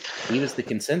night, he was the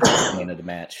consensus man of the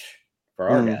match for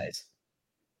our guys.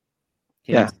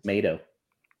 Semedo.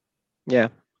 Yeah.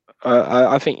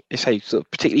 I think it's sort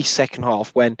of particularly second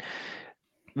half when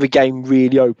the game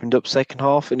really opened up second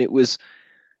half, and it was,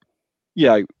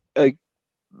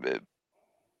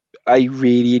 a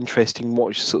really interesting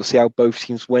watch to sort of see how both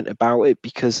teams went about it,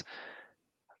 because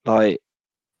like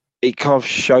it kind of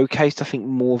showcased, I think,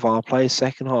 more of our players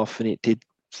second half than it did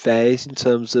theirs in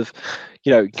terms of,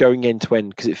 going end to end,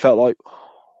 because it felt like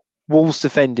Wolves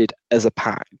defended as a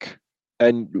pack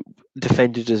and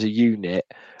defended as a unit.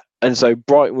 And so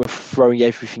Brighton were throwing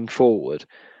everything forward.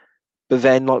 But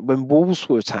then, like, when Wolves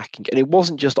were attacking, and it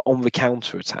wasn't just on the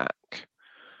counter attack,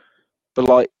 but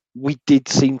like we did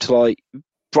seem to like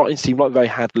Brighton seemed like they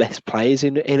had less players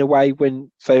in a way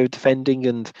when they were defending,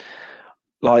 and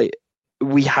like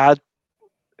we had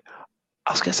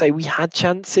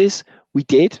chances. We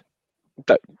did.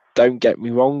 Don't get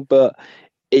me wrong, but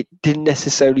it didn't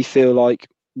necessarily feel like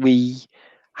we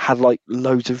had like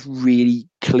loads of really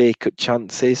clear-cut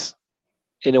chances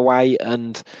in a way.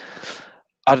 And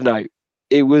I don't know,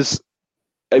 it was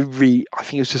I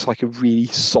think it was just like a really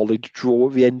solid draw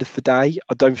at the end of the day.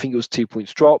 I don't think it was 2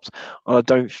 points dropped,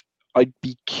 and I'd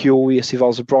be curious if I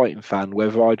was a Brighton fan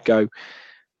whether I'd go,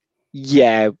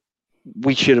 yeah,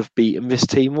 we should have beaten this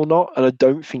team or not. And I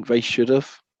don't think they should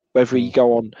have, whether you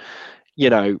go on,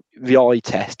 the eye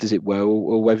test, as it were,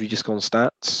 or whether you just go on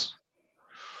stats.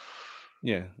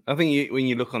 Yeah, I think when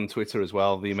you look on Twitter as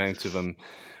well, the amount of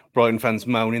Brighton fans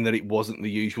moaning that it wasn't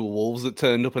the usual Wolves that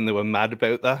turned up, and they were mad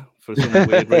about that for some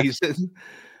weird reason.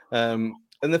 And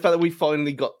the fact that we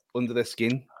finally got under their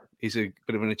skin is a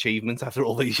bit of an achievement after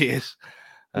all these years.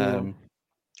 But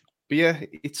yeah,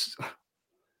 it's.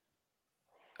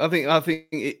 I think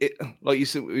it like you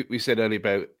said, we said earlier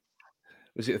about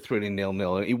was it a thrilling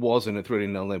 0-0? It wasn't a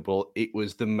thrilling 0-0, but it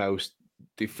was the most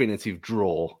definitive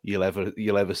draw you'll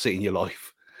ever see in your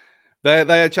life. They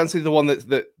had chances. The one that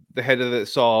the header that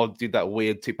Saar did that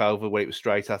weird tip over where it was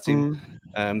straight at him.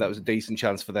 That was a decent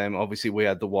chance for them. Obviously, we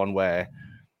had the one where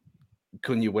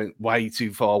Cunha went way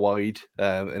too far wide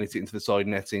and it into the side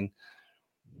netting.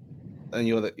 And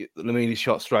Lamine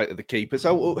shot straight at the keeper.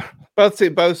 So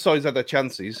both sides had their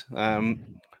chances.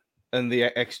 And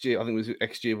the XG, I think it was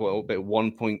XG of about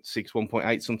 1.6,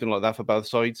 1.8, something like that for both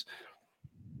sides.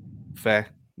 Fair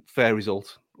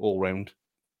result all round.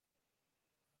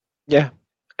 Yeah,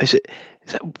 it's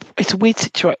a weird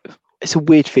situation. It's a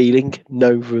weird feeling.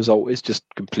 No result is just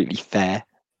completely fair.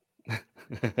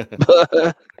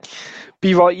 But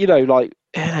be right, particularly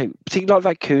like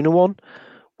that Cunha one,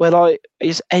 where it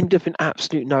just ended up in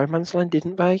absolute no man's land,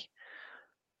 didn't they?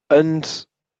 And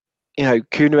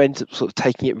Cunha ends up sort of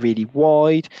taking it really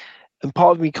wide, and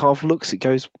part of me kind of looks, it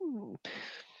goes,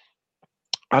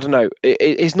 I don't know.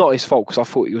 It's not his fault because I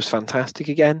thought he was fantastic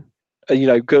again.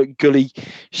 Gully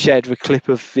shared the clip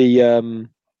of the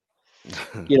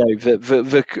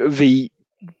the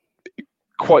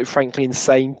quite frankly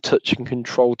insane touch and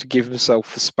control to give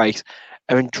himself the space,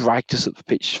 and then dragged us up the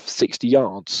pitch for 60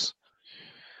 yards.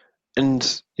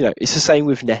 And it's the same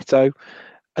with Neto.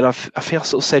 And I think I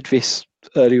sort of said this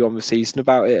earlier on the season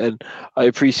about it, and I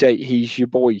appreciate he's your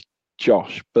boy,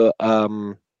 Josh, but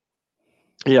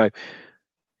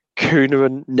Cunha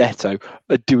and Neto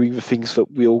are doing the things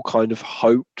that we all kind of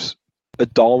hoped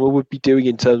Adama would be doing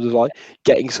in terms of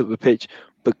getting us up the pitch,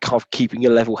 but kind of keeping a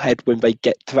level head when they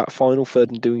get to that final third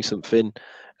and doing something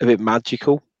a bit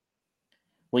magical.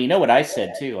 Well, you know what I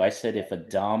said too? I said if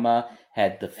Adama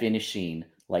had the finishing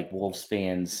like Wolves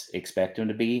fans expect him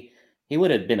to be, he would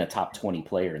have been a top 20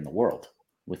 player in the world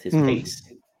with his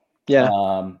pace. Yeah.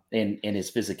 And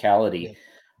his physicality.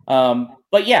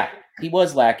 But yeah, he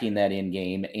was lacking that in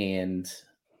game and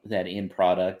that in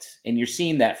product. And you're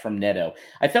seeing that from Neto.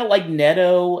 I felt like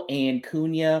Neto and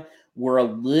Cunha were a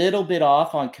little bit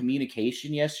off on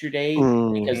communication yesterday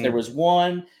because there was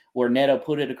one where Neto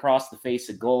put it across the face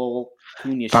of goal.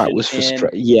 Cunha that was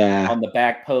on the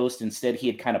back post. Instead, he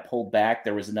had kind of pulled back.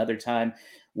 There was another time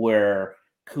where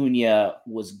Cunha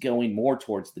was going more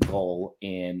towards the goal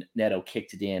and Neto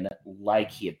kicked it in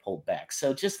like he had pulled back.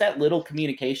 So just that little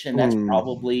communication, that's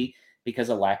probably because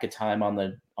of lack of time on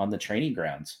the training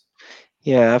grounds.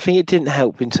 Yeah, I think it didn't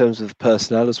help in terms of the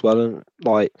personnel as well. And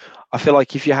I feel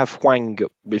like if you have Hwang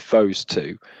with those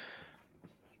two,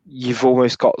 you've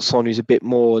almost got someone who's a bit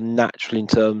more natural in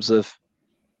terms of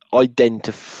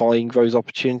identifying those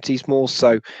opportunities more.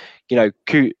 So,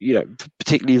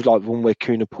 particularly like one where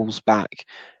Cunha pulls back,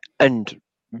 and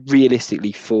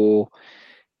realistically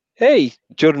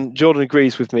Jordan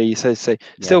agrees with me. He says,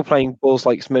 still playing balls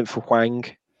like it's meant for Hwang,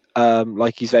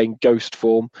 like he's saying ghost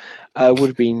form, would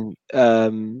have been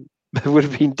different.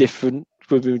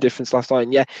 Would have been different last night.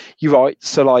 And yeah, you're right.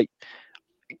 So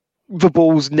the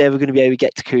ball's never going to be able to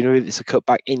get to Cunha if it's a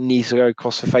cutback. It needs to go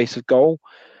across the face of goal.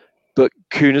 But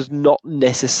Cunha's not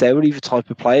necessarily the type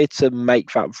of player to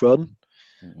make that run.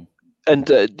 And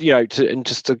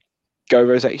just to go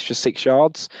those extra 6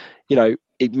 yards,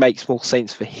 it makes more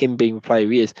sense for him being the player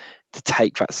he is to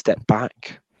take that step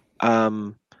back.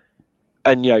 And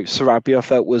Sarabia I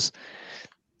felt was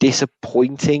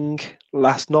disappointing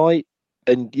last night,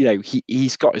 and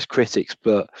he's got his critics,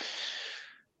 but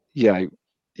the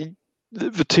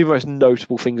two most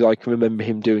notable things I can remember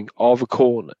him doing are the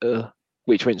corner,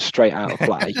 which went straight out of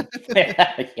play.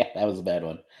 Yeah, that was a bad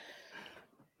one.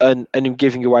 And him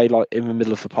giving away in the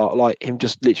middle of the park, him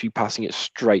just literally passing it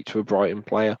straight to a Brighton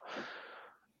player.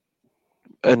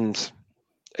 And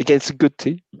against a good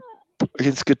team,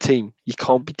 you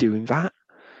can't be doing that.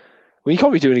 Well, you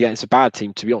can't be doing it against a bad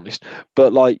team, to be honest.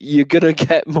 But you're gonna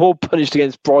get more punished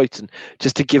against Brighton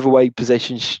just to give away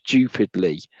possession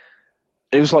stupidly.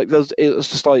 It was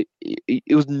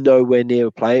it was nowhere near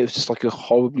a play. It was just a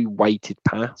horribly weighted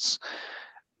pass.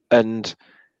 And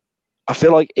I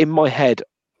feel like in my head,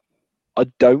 I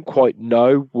don't quite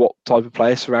know what type of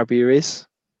player Sarabia is.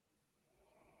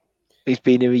 He's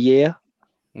been here a year.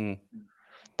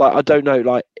 I don't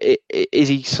know. Is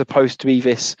he supposed to be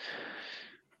this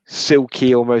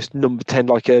silky, almost number 10,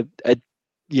 like a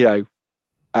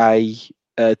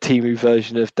Timu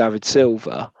version of David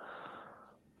Silva?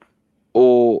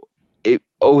 Or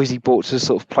is he brought to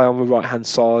sort of play on the right hand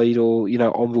side, or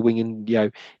on the wing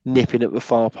and nipping at the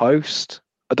far post?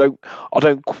 I don't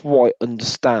quite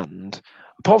understand.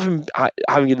 Apart from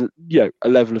having a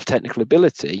level of technical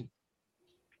ability,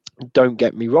 don't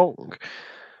get me wrong,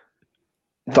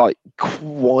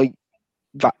 quite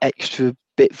that extra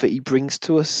bit that he brings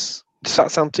to us. Does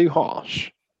that sound too harsh?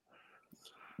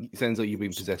 It sounds like you've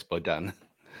been possessed by Dan.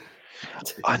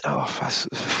 I know.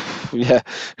 Yeah.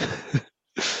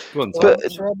 Go on, Well, Tom.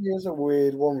 Sarabi is a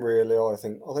weird one, really. I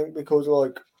think because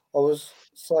like I was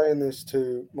saying this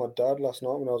to my dad last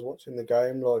night when I was watching the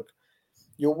game. Like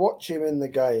you'll watch him in the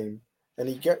game, and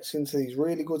he gets into these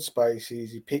really good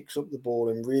spaces. He picks up the ball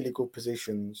in really good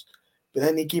positions, but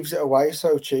then he gives it away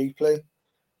so cheaply.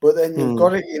 But then you've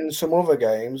got it in some other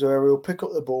games where he'll pick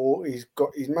up the ball. He's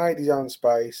made his own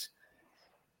space,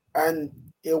 and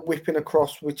he'll whip in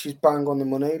across, which is bang on the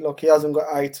money. Like he hasn't got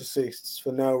 8 assists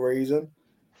for no reason.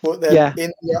 But then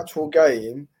in the actual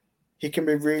game, he can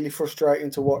be really frustrating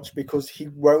to watch because he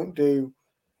won't make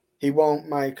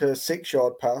a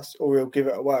 6-yard pass or he'll give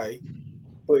it away.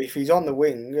 But if he's on the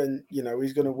wing and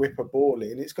he's going to whip a ball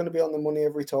in, it's going to be on the money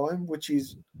every time, which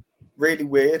is really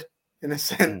weird in a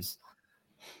sense.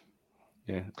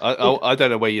 Yeah, I don't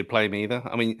know where you'd play him either.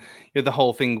 I mean, you had the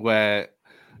whole thing where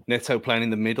Neto playing in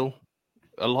the middle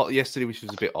a lot yesterday, which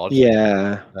was a bit odd.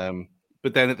 Yeah.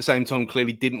 But then at the same time,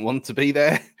 clearly didn't want to be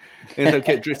there, and so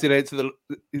kept drifting out to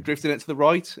the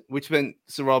right, which meant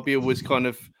Sarabia was kind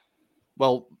of,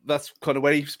 well, that's kind of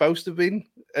where he's supposed to have been,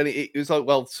 and it was like,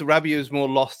 well, Sarabia was more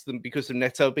lost than because of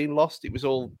Neto being lost. It was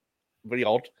all very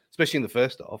odd, especially in the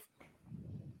first half.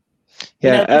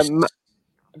 Yeah.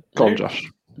 Go on, Josh.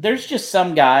 There's just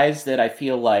some guys that I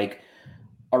feel like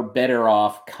are better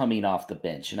off coming off the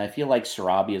bench. And I feel like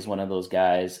Sarabia is one of those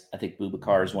guys. I think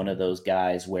Boubacar is one of those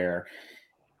guys where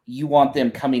you want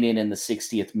them coming in the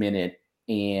 60th minute,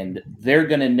 and they're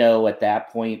going to know at that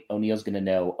point, O'Neill's going to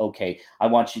know, okay, I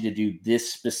want you to do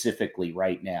this specifically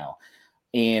right now.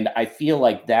 And I feel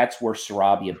like that's where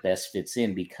Sarabia best fits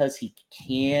in because he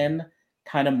can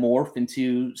kind of morph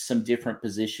into some different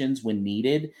positions when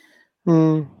needed.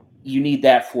 You need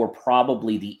that for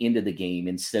probably the end of the game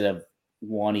instead of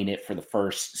wanting it for the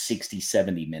first 60,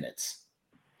 70 minutes.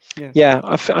 Yeah,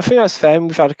 I think that's fair.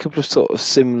 We've had a couple of sort of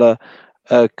similar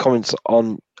comments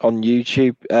on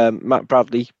YouTube. Matt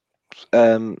Bradley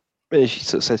she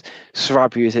sort of says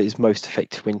Sarabia is at his most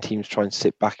effective when teams try and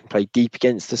sit back and play deep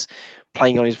against us.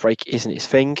 Playing on his break isn't his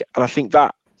thing. And I think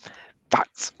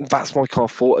that's my kind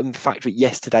of thought. And the fact that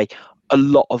yesterday a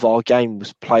lot of our game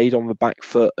was played on the back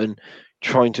foot and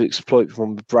trying to exploit them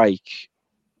on the break,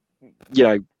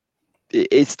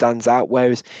 it stands out.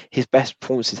 Whereas his best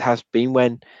performances has been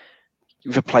when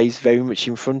the play's very much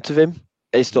in front of him.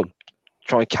 It's not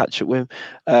trying to catch up with him.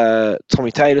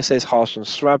 Tommy Taylor says harsh on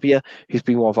Sarabia, who's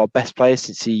been one of our best players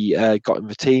since he got in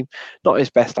the team. Not his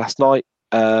best last night,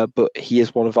 but he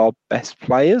is one of our best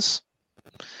players.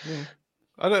 Yeah.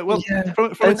 I don't. Well, yeah.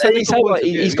 from a technical point of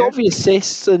view, he's got the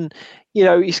assists, and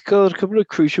he's scored a couple of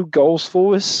crucial goals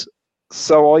for us.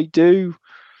 So I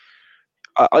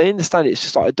understand it. It's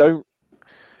just like I don't.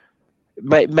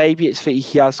 Maybe it's that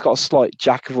he has got a slight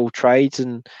jack of all trades,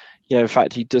 and in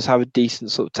fact he does have a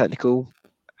decent sort of technical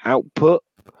output,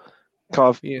 kind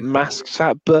of masks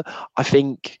that. But I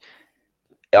think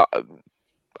I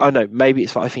don't know. Maybe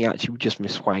it's that I think actually we just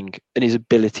miss Hwang and his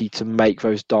ability to make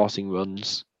those darting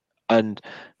runs, and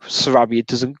Sarabia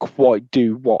doesn't quite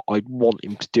do what I'd want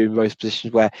him to do in those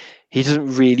positions where he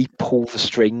doesn't really pull the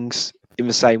strings in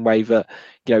the same way that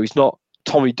he's not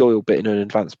Tommy Doyle, but in an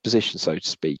advanced position, so to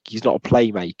speak. He's not a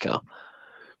playmaker,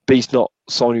 but he's not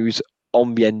someone who's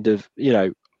on the end of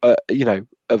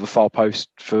of a far post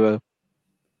for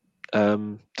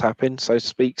tap in, so to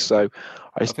speak. So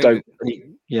I think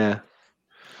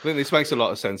this makes a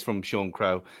lot of sense from Sean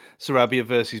Crow. Sarabia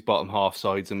versus bottom half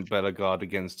sides and Bellegarde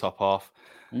against top half.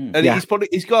 And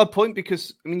he's got a point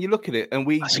because you look at it and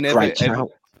we've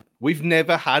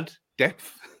never had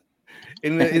depth.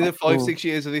 In the 5-6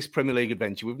 years of this Premier League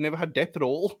adventure, we've never had depth at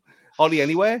all, hardly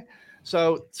anywhere.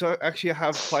 So to actually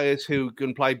have players who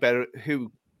can play better,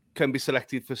 who can be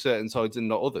selected for certain sides and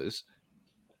not others,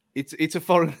 it's a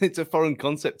foreign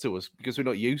concept to us because we're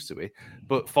not used to it.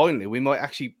 But finally, we might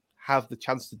actually have the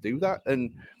chance to do that.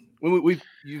 And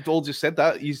you've all just said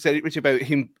that. You said it, Rich, about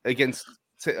him against,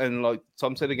 and like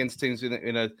Tom said, against teams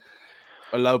in a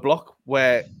low block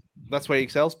where. That's where he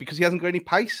excels because he hasn't got any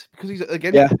pace. Because he's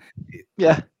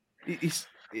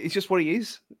it's just what he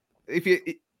is. If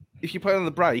you play on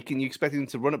the break and you expect him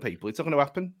to run at people, it's not going to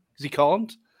happen because he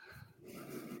can't.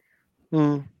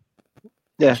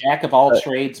 Yeah, jack of all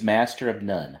trades, master of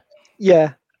none.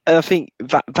 Yeah, and I think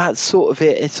that's sort of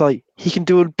it. It's like he can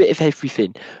do a bit of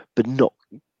everything, but not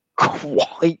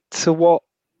quite to what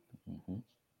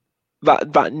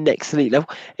that next elite level.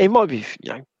 It might be,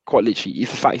 quite literally,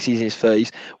 if the fact he's in his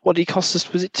 30s, what did he cost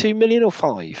us? Was it 2 million or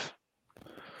 5?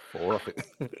 4, I think.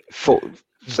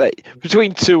 Say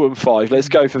between 2 and 5. Let's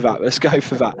go for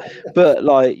that. But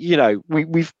like, you know,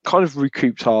 we've kind of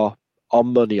recouped our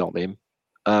money on him,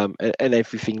 and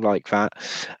everything like that.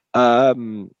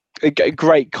 A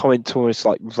great comment to almost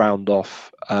like round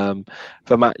off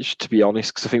the match, to be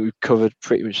honest, because I think we've covered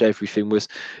pretty much everything. Was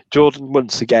Jordan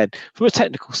once again, from a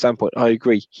technical standpoint, I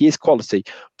agree, he is quality.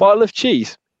 But I love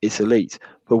cheese, it's elite.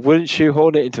 But wouldn't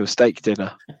shoehorn it into a steak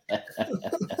dinner?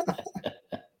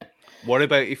 What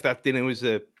about if that dinner was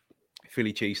a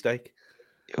Philly cheesesteak?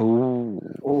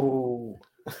 Ooh.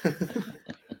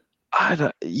 I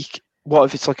don't. What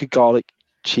if it's like a garlic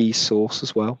cheese sauce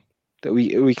as well? Are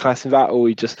we classing that, or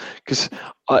we just because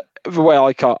the way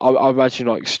I imagine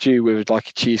like stew with like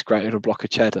a cheese grate and a block of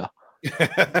cheddar,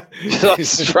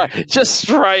 just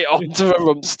straight onto a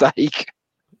rump steak.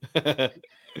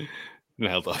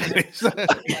 Nailed on.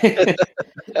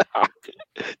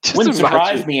 Wouldn't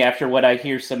surprise me after what I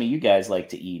hear some of you guys like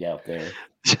to eat out there.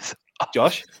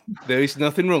 Josh, there is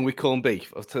nothing wrong with corned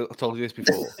beef. I've told you this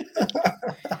before.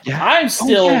 Yeah. I'm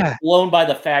still blown by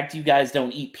the fact you guys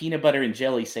don't eat peanut butter and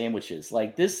jelly sandwiches.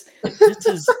 Like this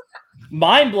is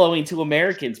mind blowing to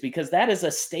Americans, because that is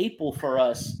a staple for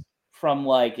us from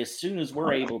like as soon as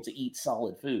we're able to eat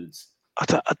solid foods. I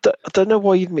don't know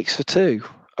why you'd mix the two.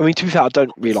 I mean, to be fair, I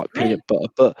don't really like peanut butter,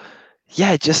 but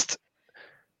yeah, just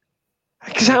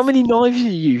because how many knives are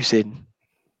you using?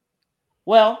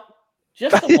 Well,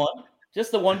 just the one.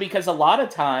 Just the one, because a lot of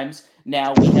times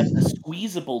now we have the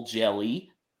squeezable jelly,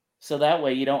 so that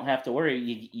way you don't have to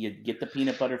worry. You get the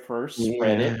peanut butter first,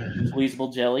 spread it,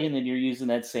 squeezable jelly, and then you're using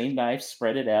that same knife,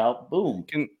 spread it out, boom.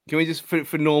 Can we just,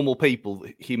 for normal people,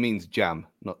 he means jam,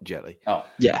 not jelly. Oh.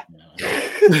 Yeah.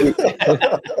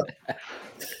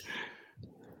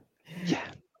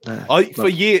 For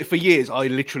years, I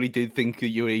literally did think that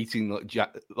you were eating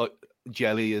like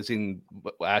jelly, as in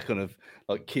our kind of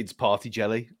like kids' party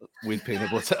jelly with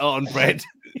peanut butter on bread.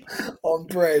 On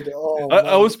bread. Oh,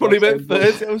 I was probably about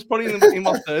 30. I was probably in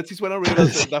my 30s when I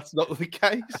realised that that's not the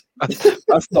case.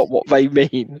 That's not what they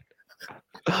mean.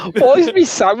 Why is my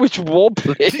sandwich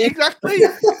wobbly? Exactly.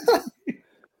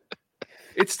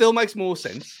 It still makes more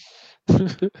sense.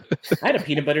 I had a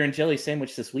peanut butter and jelly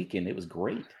sandwich this weekend. It was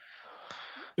great.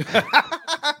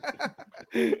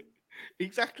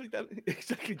 Exactly,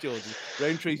 Georgie.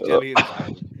 Roundtree's jelly and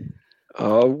sandwich.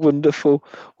 Oh, wonderful.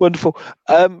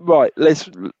 Right, let's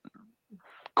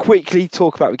quickly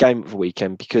talk about the game of the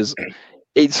weekend, because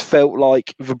it's felt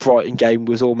like the Brighton game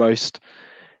was almost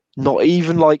not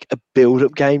even like a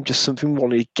build-up game, just something we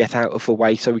wanted to get out of the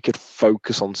way so we could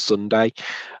focus on Sunday.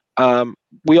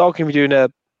 We are going to be doing a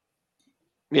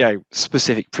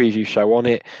specific preview show on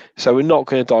it, so we're not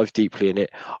going to dive deeply in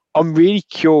it. I'm really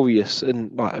curious,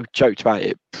 and like I've joked about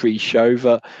it pre-show,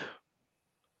 that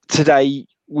today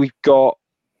we've got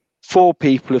 4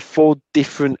 people of 4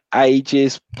 different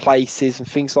ages, places, and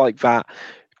things like that,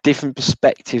 different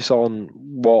perspectives on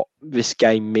what this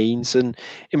game means. And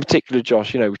in particular,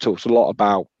 Josh, we talked a lot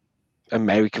about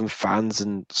American fans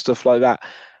and stuff like that.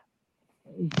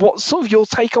 What's sort of your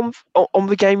take on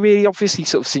the game, really? Obviously,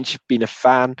 sort of since you've been a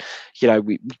fan,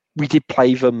 we did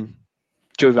play them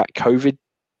during that COVID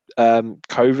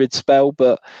spell,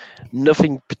 but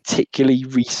nothing particularly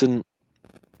recent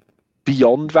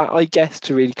beyond that, I guess,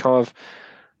 to really kind of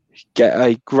get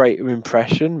a greater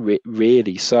impression,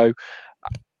 really. So,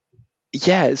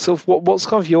 yeah, sort of what's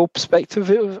kind of your perspective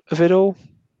of it all?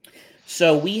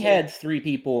 So we had 3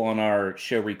 people on our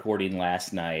show recording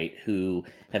last night who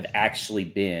have actually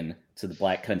been to the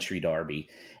Black Country Derby.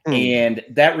 And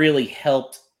that really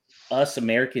helped us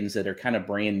Americans that are kind of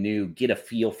brand new get a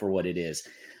feel for what it is.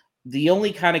 The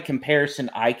only kind of comparison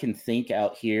I can think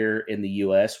out here in the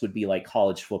U.S. would be like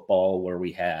college football, where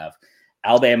we have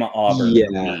Alabama,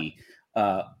 Auburn,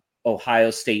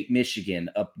 Ohio State, Michigan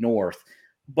up north.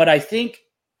 But I think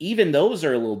even those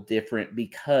are a little different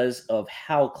because of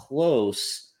how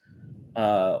close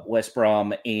West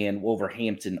Brom and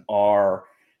Wolverhampton are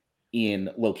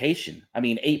in location. I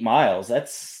mean, 8 miles,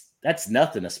 that's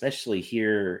nothing, especially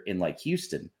here in like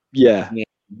Houston. Yeah. To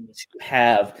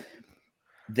have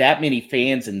that many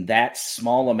fans in that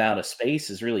small amount of space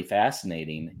is really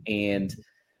fascinating. And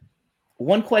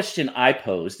one question I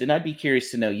posed, and I'd be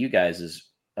curious to know you guys'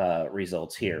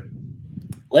 results here.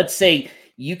 Let's say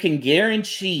you can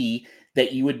guarantee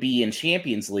that you would be in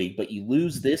Champions League, but you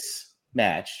lose this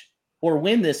match or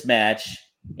win this match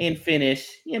and finish,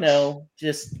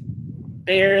 just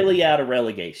barely out of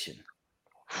relegation.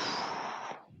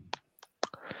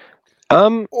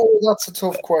 That's a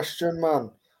tough question,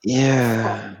 man.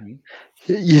 Yeah.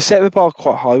 You set the bar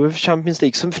quite high with the Champions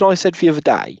League. Something I said the other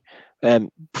day,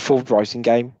 before the Brighton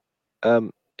game,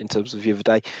 in terms of the other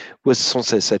day was someone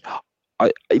said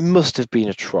it must have been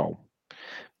a troll,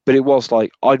 but it was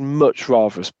like, I'd much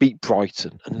rather us beat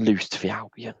Brighton and lose to the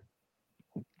Albion.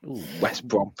 Ooh, West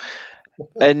Brom.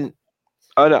 And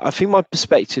I don't know, I think my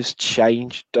perspective's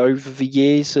changed over the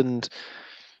years, and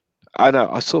I know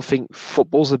I sort of think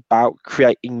football's about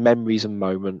creating memories and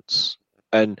moments,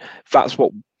 and that's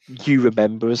what you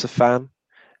remember as a fan.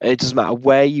 And it doesn't matter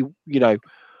where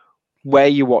where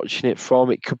you're watching it from.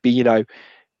 It could be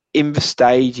in the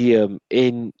stadium,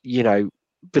 in the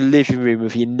living room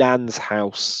of your nan's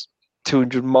house,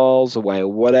 200 miles away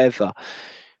or whatever.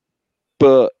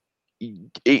 But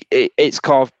it's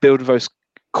kind of building those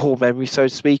core memories, so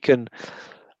to speak. And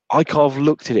I kind of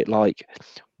looked at it like,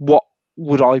 what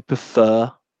would I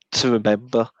prefer to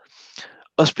remember?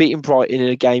 Us beating Brighton in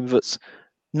a game that's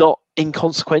not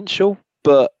inconsequential,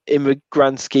 but in the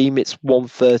grand scheme, it's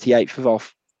 1/38 of our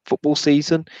football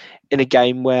season, in a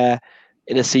game where,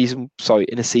 in a season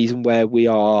where we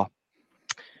are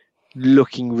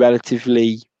looking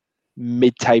relatively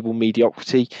mid-table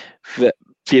mediocrity, the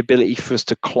ability for us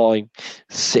to climb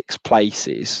 6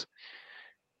 places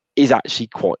is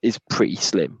pretty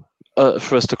slim.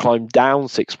 For us to climb down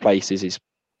 6 places is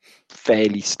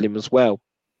fairly slim as well.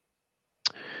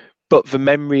 But the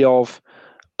memory of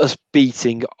us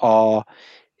beating our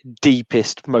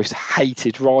deepest, most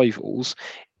hated rivals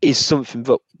is something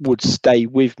that would stay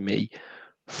with me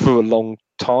for a long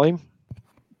time.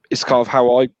 It's kind of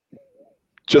how I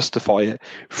justify it.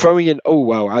 Throwing in, oh,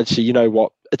 well, actually, you know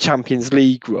what? A Champions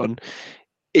League run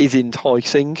is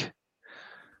enticing.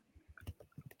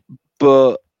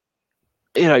 But,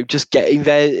 just getting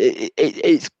there,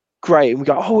 it's great. And we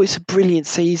go, oh, it's a brilliant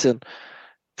season.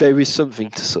 There is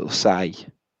something to sort of say.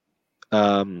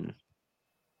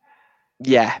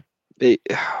 Yeah,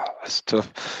 it's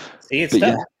tough. See, it's tough.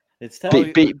 Yeah. It's tough.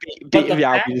 Beating the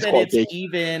Albion is quite big.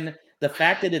 The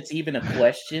fact that it's even a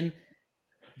question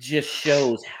just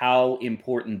shows how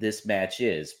important this match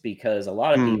is, because a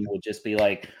lot of people would just be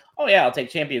like, oh yeah, I'll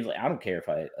take Champions League. I don't care if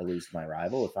I lose to my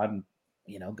rival, if I'm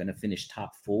going to finish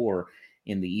top 4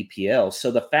 in the EPL.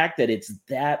 So the fact that it's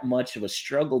that much of a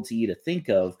struggle to you to think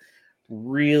of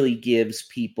really gives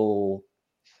people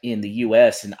in the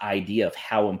US an idea of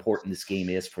how important this game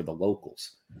is for the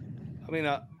locals. I mean,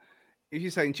 if you're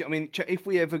saying, if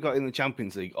we ever got in the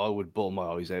Champions League, I would bawl my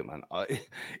eyes out, man.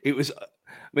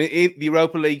 The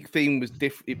Europa League theme was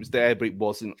different. It was there, but it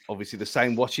wasn't obviously the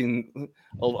same. Watching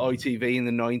old ITV in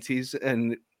the 90s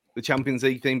and the Champions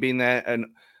League theme being there, and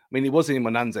it wasn't in my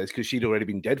nan's house because she'd already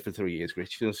been dead for 3 years.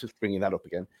 Rich, just bringing that up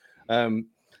again.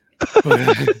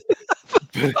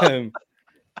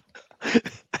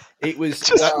 It was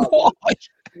just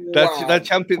that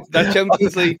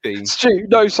Champions League theme.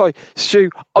 Stu,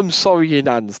 I'm sorry your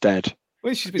nan's dead.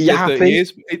 Well, she's been dead 30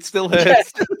 years. It still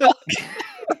hurts.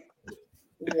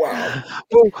 Wow.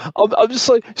 Well, I'm just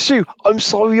like, Stu, I'm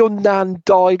sorry your nan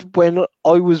died when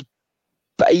I was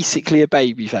basically a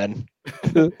baby then.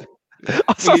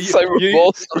 So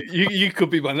remorseful. You could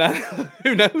be my nan.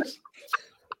 Who knows?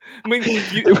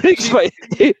 It would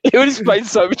explain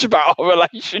so much about our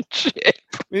relationship.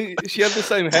 She had the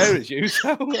same hair as you,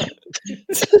 so.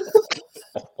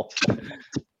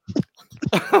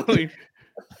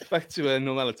 Back to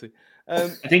normality. I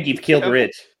think you've killed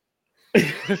Rich.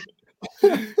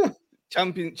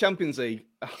 Champions League.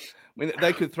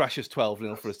 They could thrash us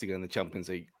 12-0 for us to go in the Champions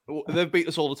League. They've beat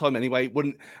us all the time anyway.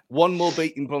 One more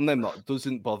beating from them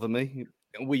doesn't bother me.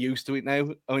 We're used to it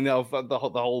now. I've had the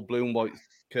whole blue and white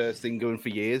curse thing going for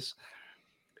years.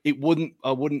 I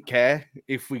wouldn't care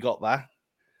if we got that.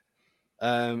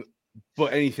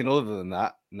 But anything other than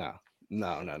that, no.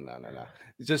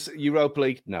 It's just Europa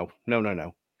League, no.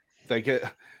 They get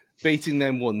beating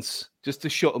them once just to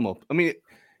shut them up.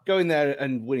 Going there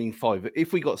and winning 5.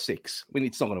 If we got 6,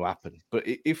 it's not going to happen. But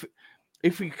if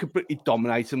we completely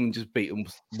dominate them and just beat them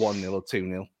 1-0 or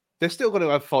 2-0, they're still going to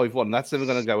have 5-1. That's never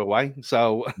going to go away.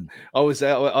 So I was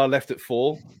there. I left at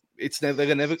 4. We're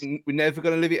never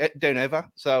going to live it down ever.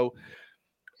 So,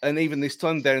 and even this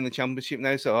time they're in the Championship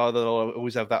now, so they'll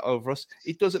always have that over us.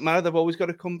 It doesn't matter. They've always got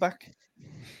to come back,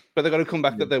 but they're going to come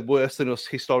back that they're worse than us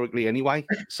historically anyway.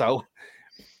 So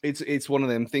it's one of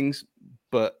them things.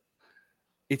 But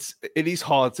it is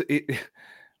hard. The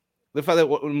fact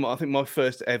that I think my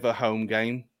first ever home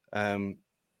game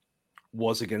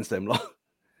was against them lot.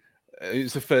 It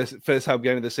was the first home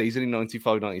game of the season in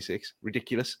 95-96.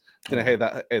 Ridiculous. Don't know how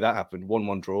that happened.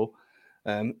 1-1 draw.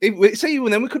 Then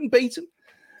we couldn't beat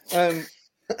them.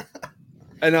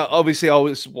 And obviously I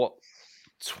was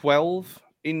 12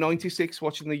 in 96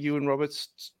 watching the Ewan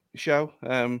Roberts show.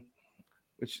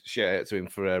 Which shout out to him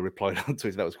for replying on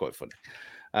Twitter. That was quite funny.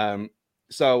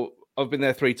 So I've been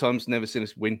there 3 times, never seen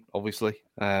us win, obviously.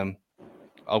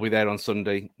 I'll be there on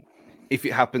Sunday. If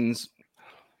it happens,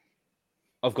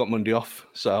 I've got Monday off.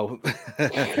 So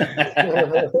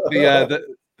the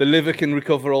liver can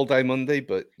recover all day Monday.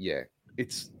 But yeah,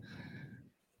 it's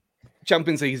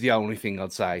Champions League is the only thing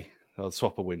I'd say I'll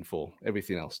swap a win for.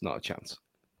 Everything else, not a chance.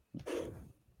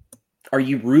 Are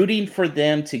you rooting for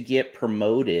them to get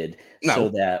promoted so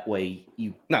that way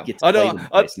you get to play them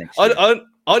twice next year?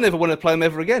 I never want to play them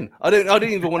ever again. I didn't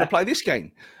even want to play this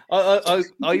game. I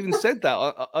even said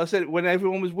that. I said when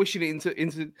everyone was wishing it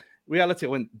into reality, I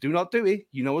went, "Do not do it.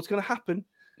 You know what's going to happen."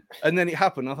 And then it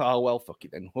happened. I thought, "Oh well, fuck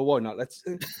it then. Well, why not? Let's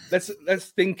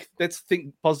think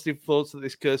positive thoughts that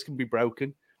this curse can be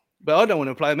broken." But I don't want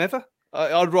to play them ever.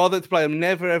 I'd rather play them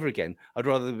never, ever again. I'd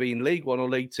rather be in League One or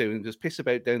League Two and just piss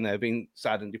about down there being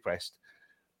sad and depressed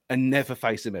and never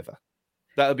face them ever.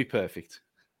 That would be perfect.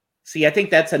 See, I think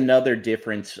that's another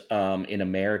difference in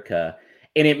America.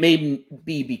 And it may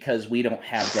be because we don't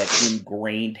have that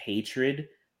ingrained hatred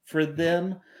for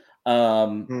them.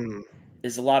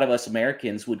 Is a lot of us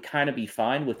Americans would kind of be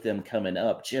fine with them coming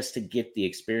up just to get the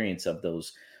experience of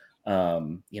those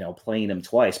playing them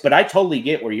twice. But I totally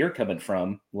get where you're coming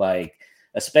from. Like,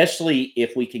 especially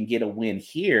if we can get a win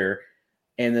here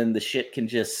and then the shit can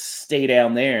just stay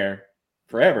down there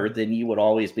forever, then you would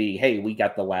always be, hey, we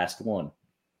got the last one.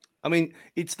 I mean,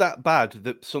 it's that bad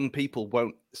that some people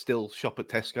won't still shop at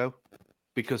Tesco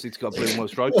because it's got blue and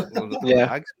white stripes on the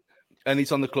bags. And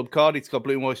it's on the club card, it's got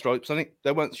blue and white stripes on it.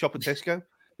 They won't shop at Tesco.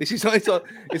 This is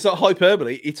it's not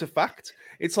hyperbole, it's a fact.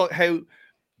 It's like how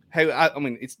I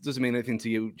mean, it doesn't mean anything to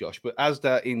you, Josh, but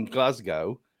Asda in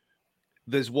Glasgow,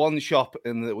 there's one shop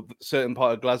in the certain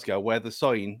part of Glasgow where the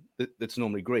sign that's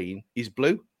normally green is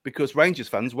blue because Rangers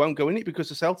fans won't go in it because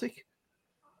of Celtic.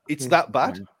 It's that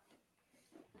bad.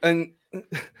 And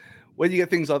when you get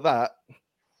things like that,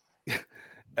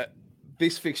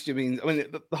 this fixture means, I mean,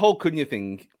 the whole Cunha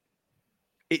thing,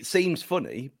 it seems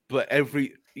funny, but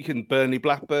you can Burnley,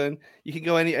 Blackburn, you can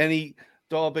go any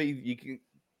derby, you can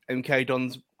MK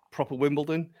Dons, proper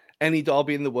Wimbledon, any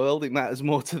derby in the world, it matters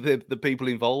more to the people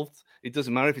involved. It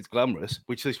doesn't matter if it's glamorous,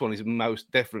 which this one is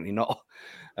most definitely not.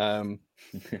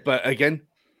 But again,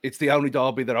 it's the only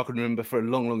derby that I can remember for a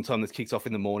long, long time that's kicked off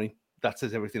in the morning. That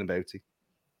says everything about it.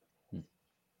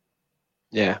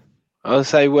 Yeah. I'll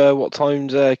say, what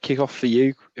time's kick off for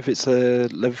you if it's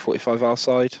 11:45 our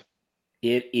side?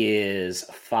 It is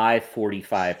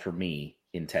 5:45 for me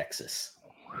in Texas.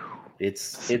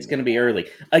 It's going to be early.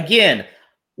 Again,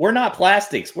 we're not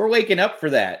plastics. We're waking up for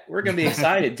that. We're going to be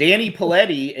excited. Danny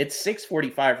Paletti, it's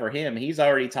 6:45 for him. He's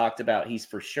already talked about he's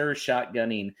for sure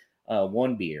shotgunning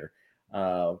one beer.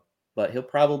 But he'll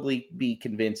probably be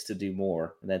convinced to do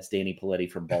more. And that's Danny Paletti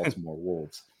from Baltimore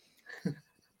Wolves.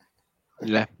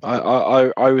 Yeah,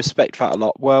 I respect that a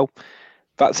lot. Well,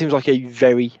 that seems like a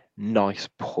very nice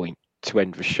point to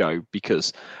end the show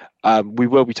because we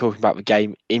will be talking about the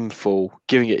game in full,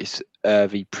 giving it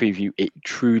the preview it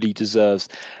truly deserves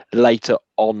later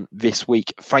on this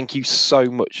week. Thank you so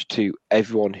much to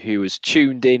everyone who has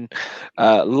tuned in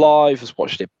live, has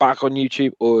watched it back on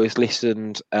YouTube, or has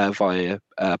listened via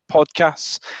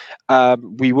podcasts.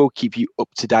 We will keep you up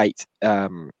to date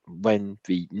when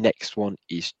the next one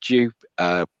is due.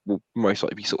 Will most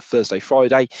likely be sort of Thursday,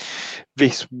 Friday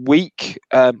this week.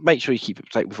 Make sure you keep up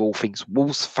to date with all things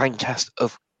Wolves Fancast,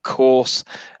 of course,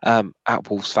 at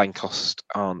Wolves Fancast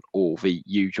on all the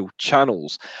usual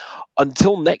channels.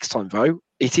 Until next time, though,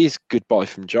 it is goodbye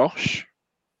from Josh.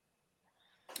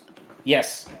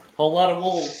 Yes, whole lot of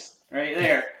Wolves right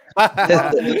there.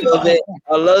 I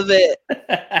love it.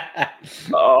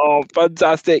 Oh,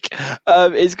 fantastic.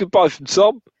 It's goodbye from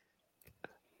Tom.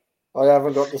 I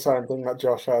haven't got the same thing that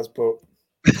Josh has, but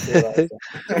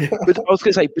but I was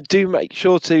going to say, but do make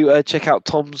sure to check out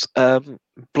Tom's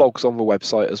blogs on the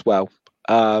website as well,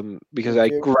 because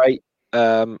they're great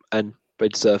and they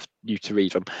deserve you to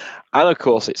read them. And of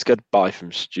course, it's goodbye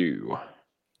from Stu.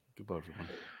 Goodbye, everyone.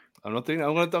 I'm not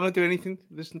going to do anything.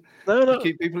 Listen, No.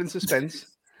 Keep people in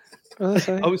suspense.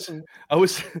 I was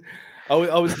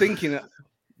thinking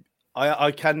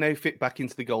I can now fit back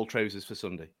into the gold trousers for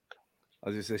Sunday.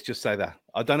 Let's just say that.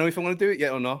 I don't know if I'm going to do it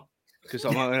yet or not, because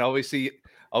I'm obviously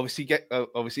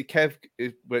Kev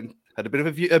had a bit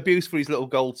of abuse for his little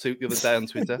gold suit the other day on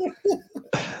Twitter.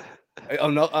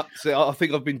 I'm not. So I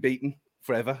think I've been beaten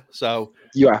forever. So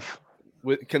you have.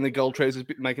 Can the gold trousers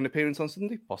make an appearance on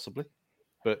Sunday? Possibly.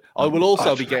 But I will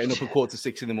also be getting up at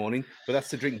 5:45 in the morning. But that's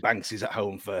to drink Banksy's at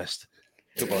home first.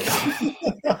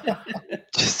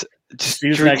 just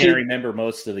Stu's not going to remember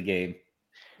most of the game.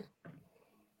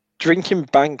 Drinking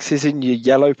Banks is in your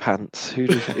yellow pants.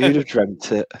 Who'd have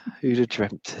dreamt it? Who'd have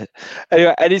dreamt it?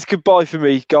 Anyway, and it's goodbye for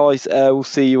me, guys. We'll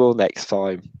see you all next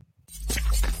time.